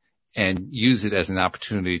like and use it as an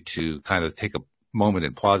opportunity to kind of take a moment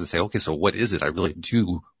and pause and say, okay, so what is it I really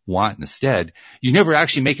do want instead? You never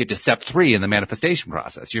actually make it to step 3 in the manifestation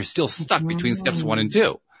process. You're still stuck between steps 1 and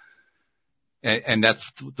 2. And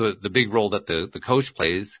that's the big role that the coach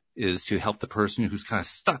plays, is to help the person who's kind of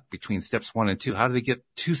stuck between steps 1 and 2. How do they get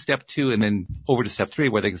to step 2 and then over to step 3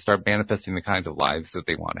 where they can start manifesting the kinds of lives that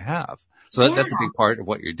they want to have? So that's a big part of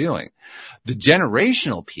what you're doing. The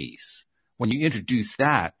generational piece, when you introduce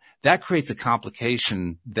that creates a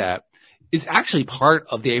complication that is actually part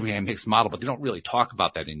of the Abraham Hicks model, but they don't really talk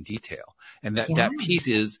about that in detail. And that piece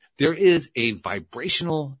is, there is a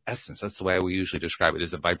vibrational essence. That's the way I would usually describe it.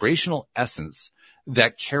 There's a vibrational essence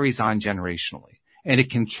that carries on generationally. And it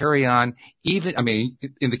can carry on even, I mean,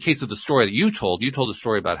 in the case of the story that you told a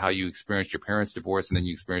story about how you experienced your parents' divorce and then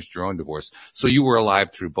you experienced your own divorce. So you were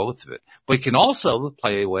alive through both of it. But it can also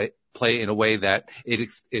play in a way that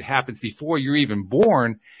it happens before you're even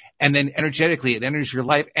born. And then energetically it enters your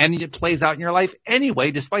life and it plays out in your life anyway,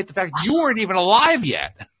 despite the fact you weren't even alive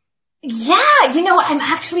yet. Yeah, you know what? I'm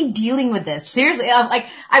actually dealing with this. Seriously,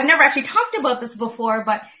 I've never actually talked about this before,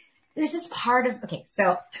 but there's this part of, okay,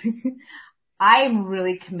 so I'm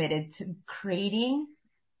really committed to creating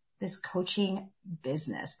this coaching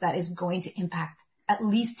business that is going to impact at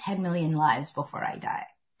least 10 million lives before I die.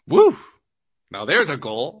 Woo! Now there's a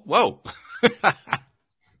goal. Whoa.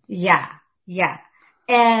 Yeah.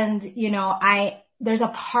 And, there's a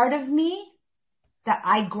part of me that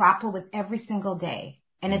I grapple with every single day.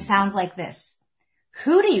 And it sounds like this.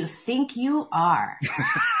 Who do you think you are?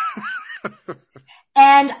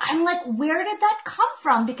 And I'm like, where did that come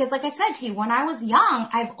from? Because like I said to you, when I was young,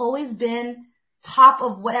 I've always been top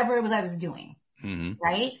of whatever it was I was doing. Mm-hmm.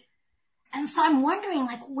 Right? And so I'm wondering,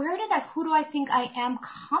 like, where did that who do I think I am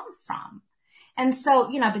come from? And so,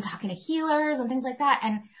 I've been talking to healers and things like that.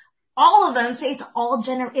 And all of them say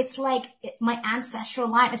it's like my ancestral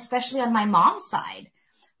line, especially on my mom's side.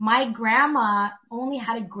 My grandma only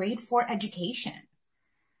had a grade 4 education.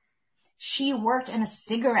 She worked in a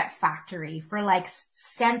cigarette factory for like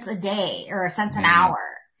cents a day or cents an hour.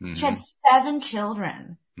 Mm-hmm. She had 7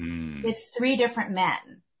 children with 3 different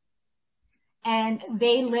men. And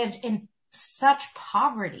they lived in such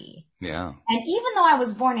poverty. Yeah. And even though I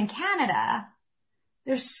was born in Canada,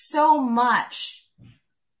 there's so much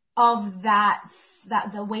of that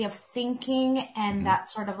the way of thinking and that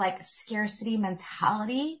sort of like scarcity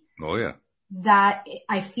mentality. Oh yeah. That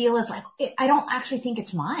I feel is like, I don't actually think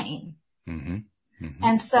it's mine. Mm-hmm. Mm-hmm.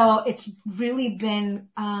 And so it's really been,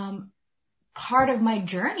 part of my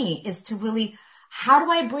journey is to really, how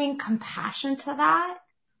do I bring compassion to that?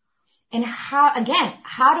 And how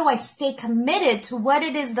do I stay committed to what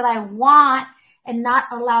it is that I want and not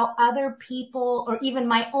allow other people or even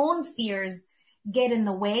my own fears get in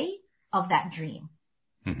the way of that dream?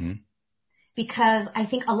 Mm-hmm. Because I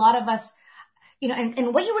think a lot of us,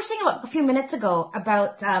 and what you were saying about a few minutes ago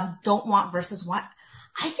about don't want versus want,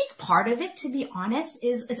 I think part of it, to be honest,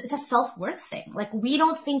 is it's a self-worth thing. Like we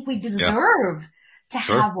don't think we deserve to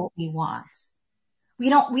have what we want.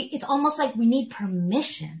 It's almost like we need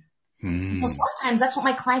permission. Mm. So sometimes that's what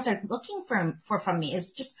my clients are looking for from me,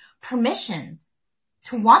 is just permission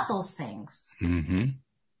to want those things. Mm-hmm.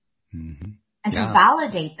 Mm-hmm. And to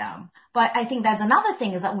validate them. But I think that's another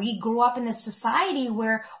thing, is that we grew up in this society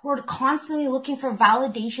where we're constantly looking for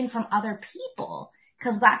validation from other people,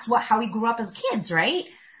 because that's how we grew up as kids, right?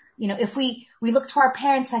 If we look to our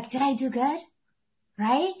parents like, did I do good?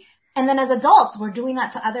 Right? And then as adults, we're doing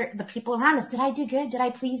that to the people around us. Did I do good? Did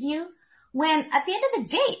I please you? When at the end of the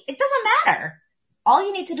day, it doesn't matter. All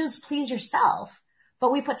you need to do is please yourself.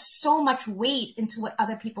 but we put so much weight into what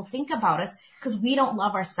other people think about us because we don't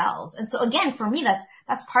love ourselves. And so again, for me,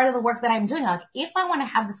 that's part of the work that I'm doing. Like, if I want to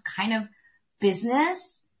have this kind of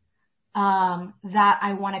business, that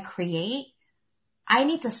I want to create, I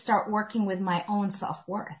need to start working with my own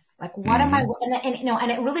self-worth. Like, what am I,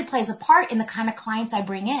 and it really plays a part in the kind of clients I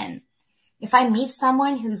bring in. If I meet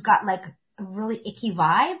someone who's got like a really icky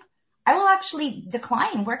vibe, I will actually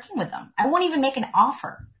decline working with them. I won't even make an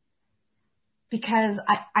offer because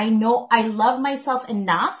I know I love myself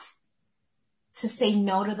enough to say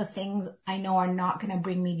no to the things I know are not going to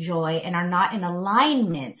bring me joy and are not in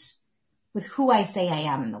alignment with who I say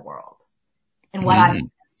I am in the world and what I'm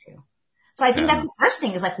committed to. So I think that's the first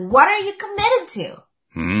thing is like, what are you committed to?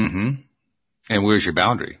 Mm-hmm. And where's your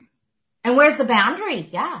boundary? And where's the boundary?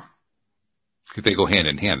 Yeah. They go hand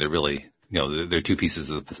in hand. They're really, they're two pieces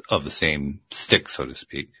of the same stick, so to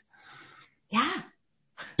speak. Yeah.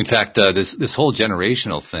 In fact, this whole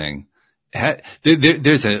generational thing,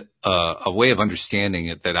 there's a way of understanding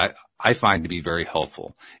it that I find to be very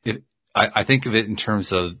helpful. I think of it in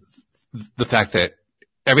terms of the fact that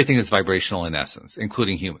everything is vibrational in essence,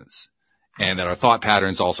 including humans. And that our thought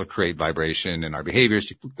patterns also create vibration in our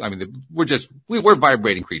behaviors. I mean, we're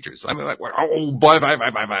vibrating creatures. I mean, like, we're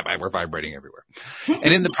vibrating everywhere.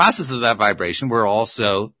 And in the process of that vibration,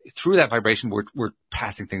 through that vibration, we're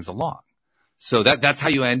passing things along. So that's how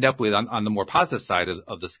you end up with, on the more positive side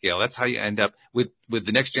of the scale, that's how you end up with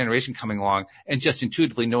the next generation coming along and just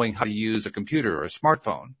intuitively knowing how to use a computer or a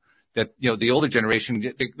smartphone. That, the older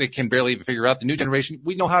generation, they can barely even figure out. The new generation,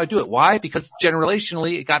 we know how to do it. Why? Because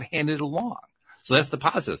generationally it got handed along. So that's the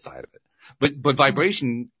positive side of it. But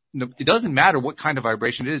vibration, it doesn't matter what kind of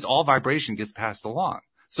vibration it is. All vibration gets passed along.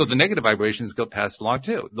 So the negative vibrations get passed along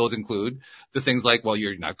too. Those include the things like, well,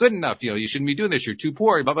 you're not good enough. You shouldn't be doing this. You're too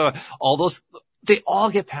poor. Blah, blah, blah. All those, they all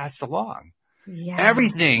get passed along. Yeah.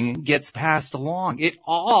 Everything gets passed along. It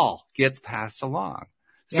all gets passed along.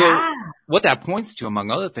 So what that points to, among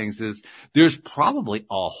other things, is there's probably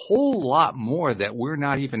a whole lot more that we're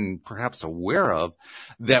not even perhaps aware of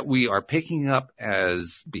that we are picking up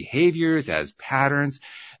as behaviors, as patterns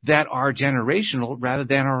that are generational rather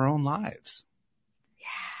than our own lives.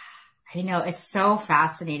 Yeah, I know. It's so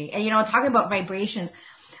fascinating. And, talking about vibrations,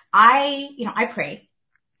 I pray.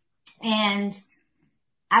 And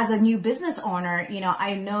as a new business owner,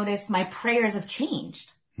 I noticed my prayers have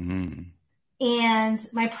changed. Mm-hmm. And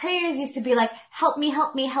my prayers used to be like, help me,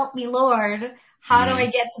 Lord. How do I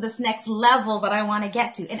get to this next level that I want to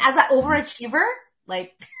get to? And as an overachiever,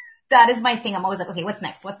 like, that is my thing. I'm always like, okay, what's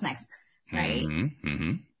next? Right? Mm-hmm.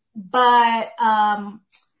 Mm-hmm. But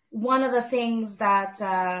one of the things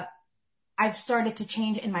that I've started to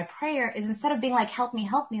change in my prayer is, instead of being like, help me,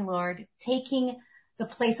 Lord, taking the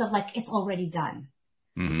place of like, it's already done.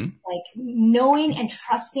 Mm-hmm. Like, knowing and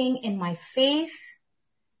trusting in my faith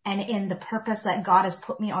and in the purpose that God has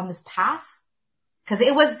put me on this path. Cause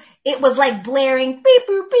it was like blaring beep,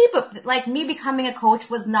 boop, beep, boop. Like, me becoming a coach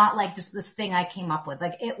was not like just this thing I came up with.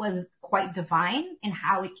 Like, it was quite divine in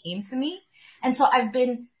how it came to me. And so I've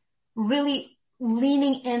been really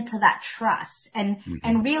leaning into that trust and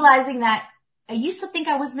realizing that I used to think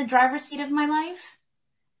I was in the driver's seat of my life.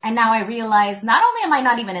 And now I realize, not only am I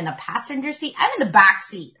not even in the passenger seat, I'm in the back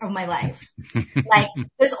seat of my life. Like,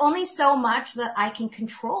 there's only so much that I can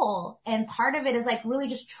control. And part of it is like really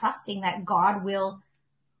just trusting that God will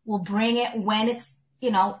bring it when it's,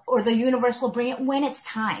 or the universe will bring it when it's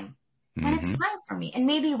time. When it's time for me. And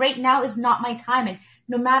maybe right now is not my time. And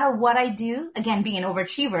no matter what I do, again, being an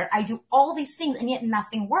overachiever, I do all these things and yet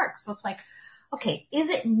nothing works. So it's like, okay, is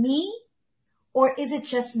it me or is it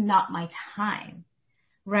just not my time?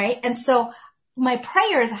 Right? And so my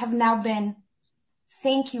prayers have now been,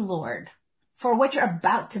 thank you, Lord, for what you're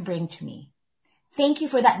about to bring to me. Thank you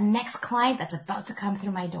for that next client that's about to come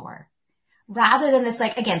through my door. Rather than this,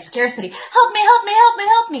 like, again, scarcity, help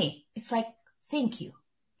me. It's like, thank you.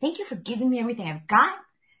 Thank you for giving me everything I've got.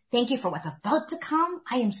 Thank you for what's about to come.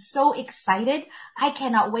 I am so excited. I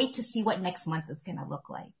cannot wait to see what next month is going to look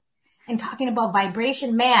like. And talking about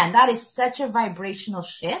vibration, man, that is such a vibrational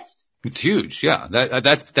shift. It's huge. Yeah.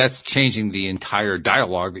 That's changing the entire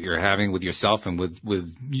dialogue that you're having with yourself and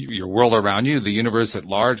with your world around you, the universe at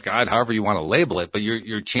large, God, however you want to label it, but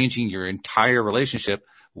you're changing your entire relationship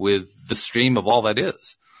with the stream of all that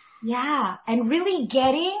is. Yeah. And really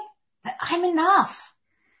getting that I'm enough.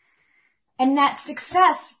 And that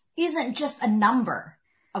success isn't just a number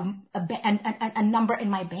a number in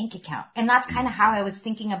my bank account. And that's kind of how I was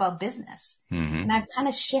thinking about business. Mm-hmm. And I've kind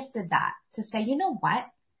of shifted that to say, you know what?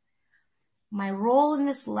 My role in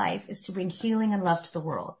this life is to bring healing and love to the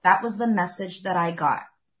world. That was the message that I got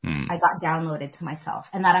I got downloaded to myself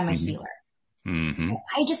and that I'm a healer. Mm-hmm.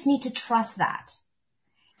 I just need to trust that.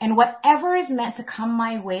 And whatever is meant to come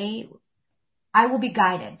my way, I will be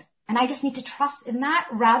guided. And I just need to trust in that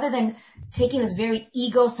rather than taking this very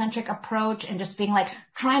egocentric approach and just being like,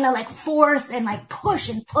 trying to like force and like push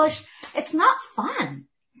and push. It's not fun.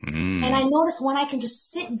 And I notice when I can just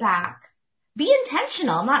sit back, be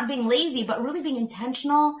intentional, not being lazy, but really being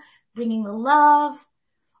intentional, bringing the love,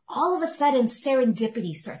 all of a sudden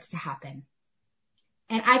serendipity starts to happen.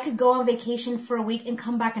 And I could go on vacation for a week and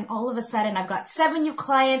come back and all of a sudden I've got 7 new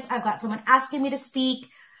clients. I've got someone asking me to speak.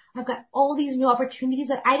 I've got all these new opportunities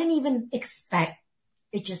that I didn't even expect.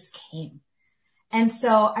 It just came. And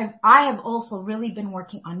so I have also really been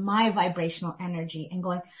working on my vibrational energy and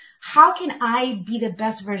going, how can I be the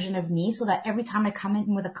best version of me so that every time I come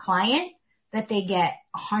in with a client that they get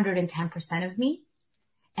 110% of me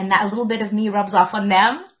and that a little bit of me rubs off on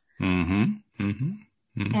them. And,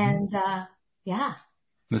 yeah.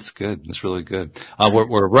 That's good. That's really good.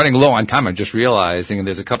 We're running low on time. I'm just realizing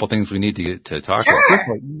there's a couple things we need to get to talk about. First of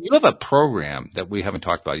all, you have a program that we haven't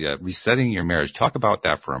talked about yet, Resetting Your Marriage. Talk about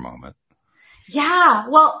that for a moment. Yeah.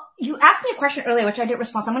 Well, you asked me a question earlier, which I didn't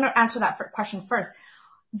respond. So I'm going to answer that question first.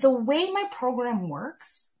 The way my program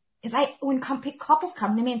works is when couples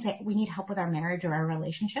come to me and say, we need help with our marriage or our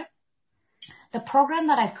relationship, the program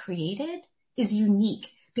that I've created is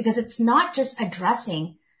unique because it's not just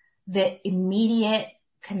addressing the immediate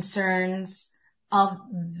concerns of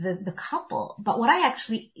the couple. But what I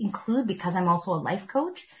actually include, because I'm also a life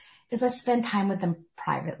coach, is I spend time with them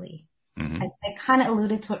privately. I kind of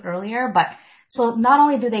alluded to it earlier, but so not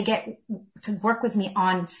only do they get to work with me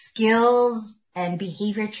on skills and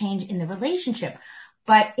behavior change in the relationship,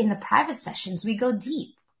 but in the private sessions, we go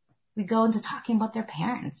deep. We go into talking about their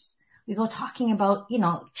parents. We go talking about,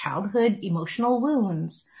 childhood emotional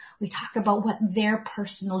wounds. We talk about what their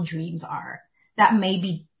personal dreams are that may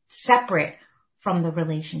be separate from the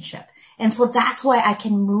relationship. And so that's why I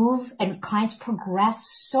can move and clients progress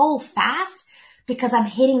so fast because I'm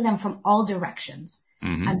hitting them from all directions.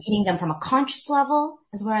 I'm hitting them from a conscious level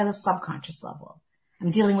as well as a subconscious level. I'm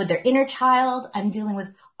dealing with their inner child. I'm dealing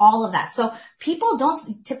with all of that. So people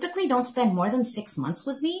typically don't spend more than 6 months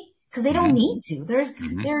with me because they don't need to.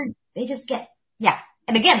 They just get, yeah.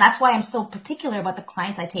 And again, that's why I'm so particular about the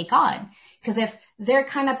clients I take on. Because if they're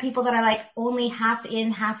kind of people that are like only half in,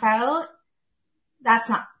 half out, that's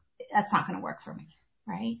not going to work for me.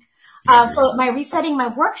 Right. So my Resetting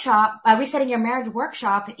Your Marriage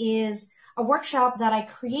workshop is a workshop that I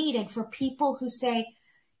created for people who say,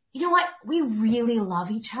 you know what? We really love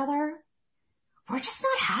each other. We're just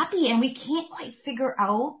not happy and we can't quite figure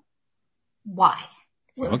out why.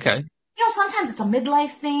 Okay. Sometimes it's a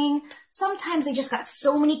midlife thing. Sometimes they just got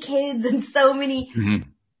so many kids and so many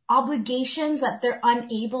obligations that they're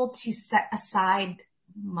unable to set aside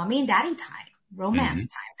mommy and daddy time, romance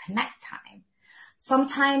time, connect time.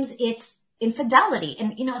 Sometimes it's infidelity.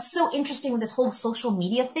 And, it's so interesting with this whole social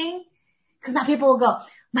media thing because now people will go,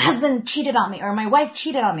 my husband cheated on me or my wife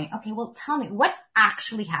cheated on me. Okay, well, tell me what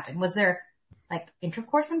actually happened. Was there like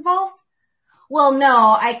intercourse involved? Well,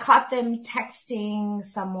 no, I caught them texting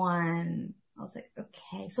someone. I was like,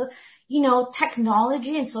 okay. So,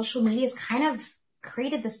 technology and social media has kind of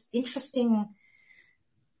created this interesting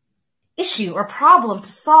issue or problem to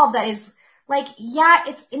solve that is like, yeah,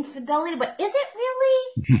 it's infidelity, but is it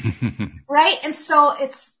really? Right? And so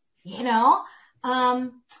it's,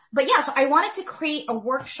 but yeah, so I wanted to create a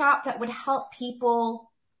workshop that would help people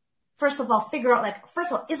first of all, figure out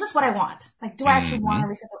is this what I want? Like, do I actually want to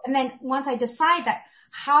reset? And then once I decide that,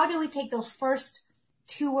 how do we take those first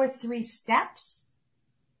 2 or 3 steps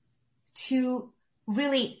to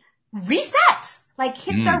really reset? Like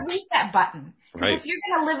hit the reset button. Because if you're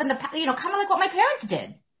going to live in the past, kind of like what my parents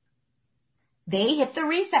did. They hit the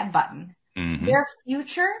reset button. Their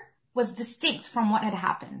future was distinct from what had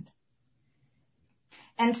happened.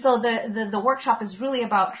 And so the workshop is really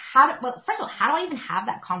about first of all, how do I even have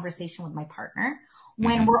that conversation with my partner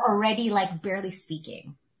when we're already like barely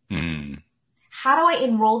speaking? How do I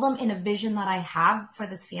enroll them in a vision that I have for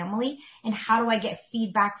this family? And how do I get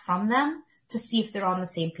feedback from them to see if they're on the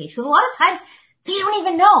same page? Because a lot of times they don't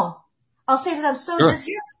even know. I'll say to them,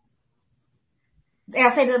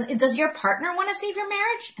 I'll say to them, does your partner want to save your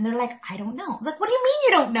marriage? And they're like, I don't know. I'm like, what do you mean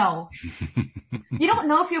you don't know? You don't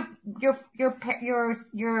know if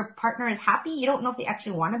your partner is happy. You don't know if they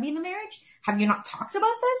actually want to be in the marriage. Have you not talked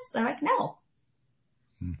about this? They're like, no.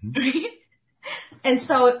 And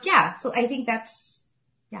so, yeah. So I think that's,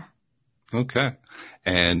 yeah. Okay.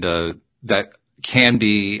 And that can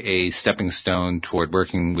be a stepping stone toward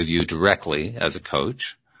working with you directly as a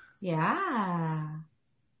coach. Yeah.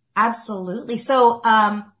 Absolutely. So,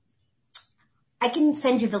 I can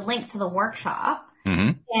send you the link to the workshop.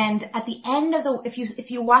 Mm-hmm. And at the end of if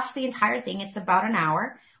you watch the entire thing, it's about an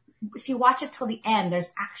hour. If you watch it till the end,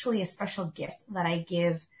 there's actually a special gift that I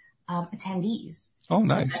give attendees. Oh,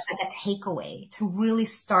 nice. That's like a takeaway to really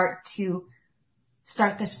start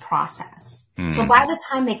this process. Mm-hmm. So by the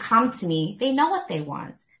time they come to me, they know what they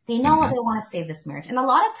want. They know what they want to save this marriage. And a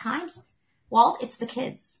lot of times, well, it's the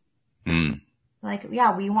kids. Like,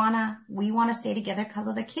 yeah, we want to stay together because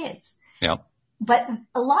of the kids. Yeah. But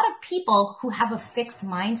a lot of people who have a fixed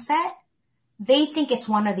mindset, they think it's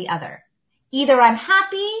one or the other. Either I'm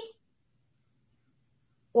happy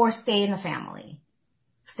or stay in the family,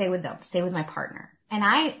 stay with them, stay with my partner. And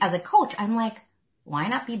I, as a coach, I'm like, why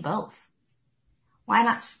not be both? Why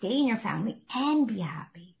not stay in your family and be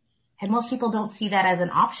happy? And most people don't see that as an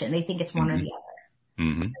option. They think it's one or the other.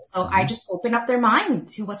 Mm-hmm. So I just open up their mind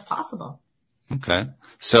to what's possible. Okay.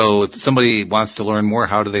 So if somebody wants to learn more,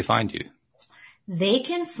 how do they find you? They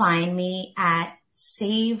can find me at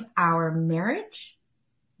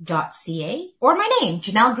saveourmarriage.ca or my name,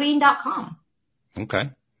 JeanellGreene.com. Okay.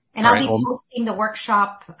 And I'll be posting the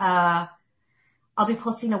workshop. I'll be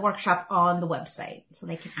posting the workshop on the website so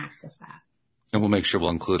they can access that. And we'll make sure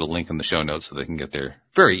we'll include a link in the show notes so they can get there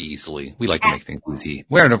very easily. We like to make things easy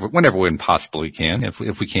whenever we possibly can. If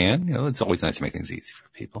we can, it's always nice to make things easy for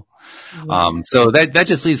people. Yeah. So that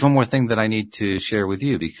just leaves one more thing that I need to share with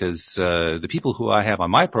you because, the people who I have on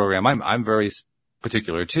my program, I'm very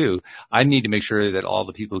particular too. I need to make sure that all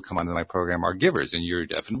the people who come onto my program are givers, and you're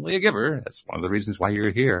definitely a giver. That's one of the reasons why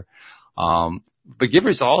you're here. But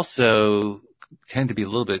givers also tend to be a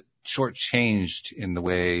little bit shortchanged in the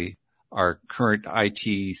way our current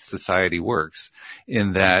IT society works,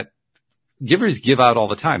 in that givers give out all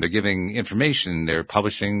the time. They're giving information, they're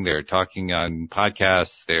publishing, they're talking on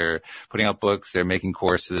podcasts, they're putting out books, they're making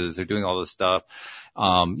courses, they're doing all this stuff.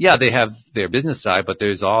 They have their business side, but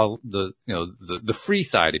there's all the free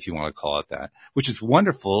side, if you want to call it that, which is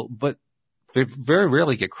wonderful, but they very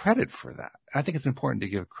rarely get credit for that. I think it's important to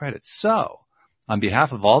give credit. So on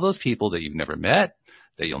behalf of all those people that you've never met,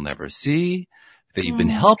 that you'll never see, that you've been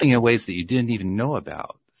helping in ways that you didn't even know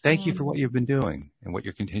about, thank you for what you've been doing and what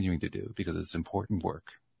you're continuing to do, because it's important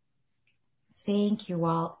work. Thank you,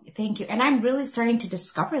 Walt. Thank you. And I'm really starting to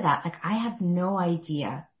discover that. Like, I have no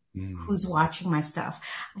idea who's watching my stuff.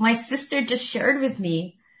 My sister just shared with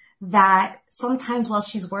me that sometimes while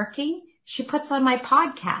she's working, she puts on my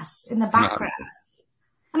podcasts in the background.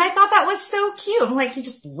 And I thought that was so cute. I'm like, you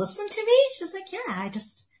just listen to me? She's like, yeah, I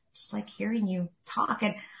just like hearing you talk.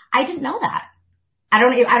 And I didn't know that. I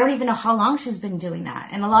don't even know how long she's been doing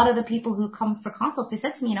that. And a lot of the people who come for consults, they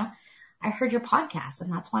said to me, I heard your podcast and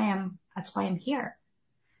that's why I'm here.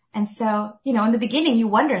 And so, in the beginning you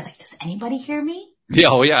wonder, it's like, does anybody hear me? Yeah.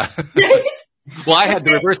 Oh yeah. Well, I had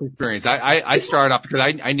the reverse experience. I started off because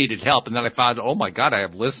I needed help, and then I found, oh my God, I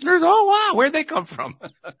have listeners. Oh wow. Where'd they come from?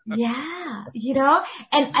 Yeah.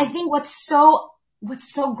 And I think what's so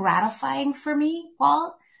gratifying for me,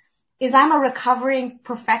 Walt, is I'm a recovering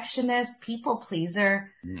perfectionist, people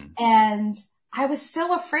pleaser. And I was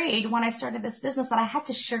so afraid when I started this business that I had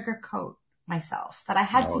to sugarcoat myself, that I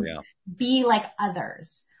had to be like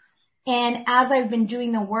others. And as I've been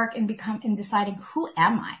doing the work and deciding, who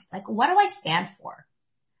am I? Like, what do I stand for?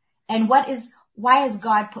 And why has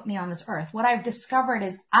God put me on this earth? What I've discovered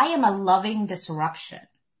is I am a loving disruption.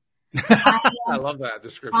 I love that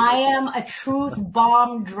description. I am a truth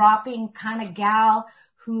bomb dropping kind of gal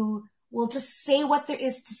who will just say what there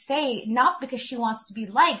is to say, not because she wants to be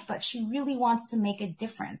liked, but she really wants to make a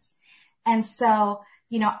difference. And so,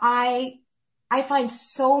 I find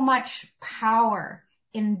so much power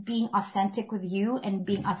in being authentic with you and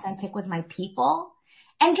being authentic with my people,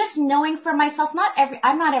 and just knowing for myself,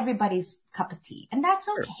 I'm not everybody's cup of tea, and that's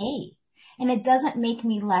okay. And it doesn't make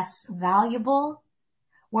me less valuable.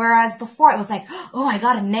 Whereas before it was like, oh, I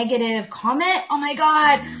got a negative comment. Oh my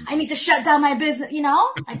God, I need to shut down my business.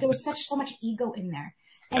 Like there was so much ego in there.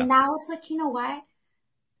 And now it's like, you know what?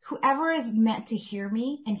 Whoever is meant to hear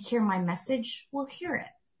me and hear my message will hear it.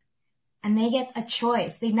 And they get a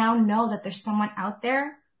choice. They now know that there's someone out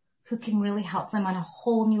there who can really help them on a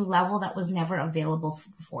whole new level that was never available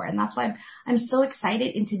before. And that's why I'm so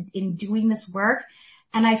excited in doing this work.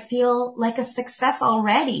 And I feel like a success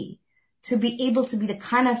already to be able to be the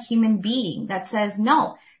kind of human being that says,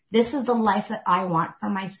 no, this is the life that I want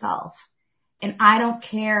for myself. And I don't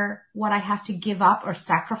care what I have to give up or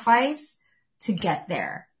sacrifice to get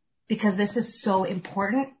there, because this is so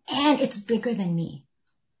important and it's bigger than me.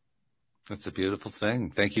 That's a beautiful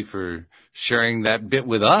thing. Thank you for sharing that bit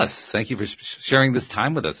with us. Thank you for sharing this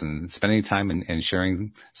time with us and spending time and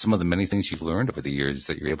sharing some of the many things you've learned over the years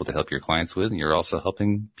that you're able to help your clients with, and you're also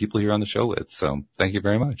helping people here on the show with. So thank you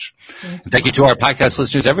very much. Thank you to our podcast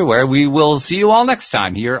listeners everywhere. We will see you all next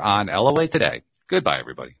time here on LOA Today. Goodbye,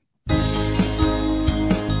 everybody.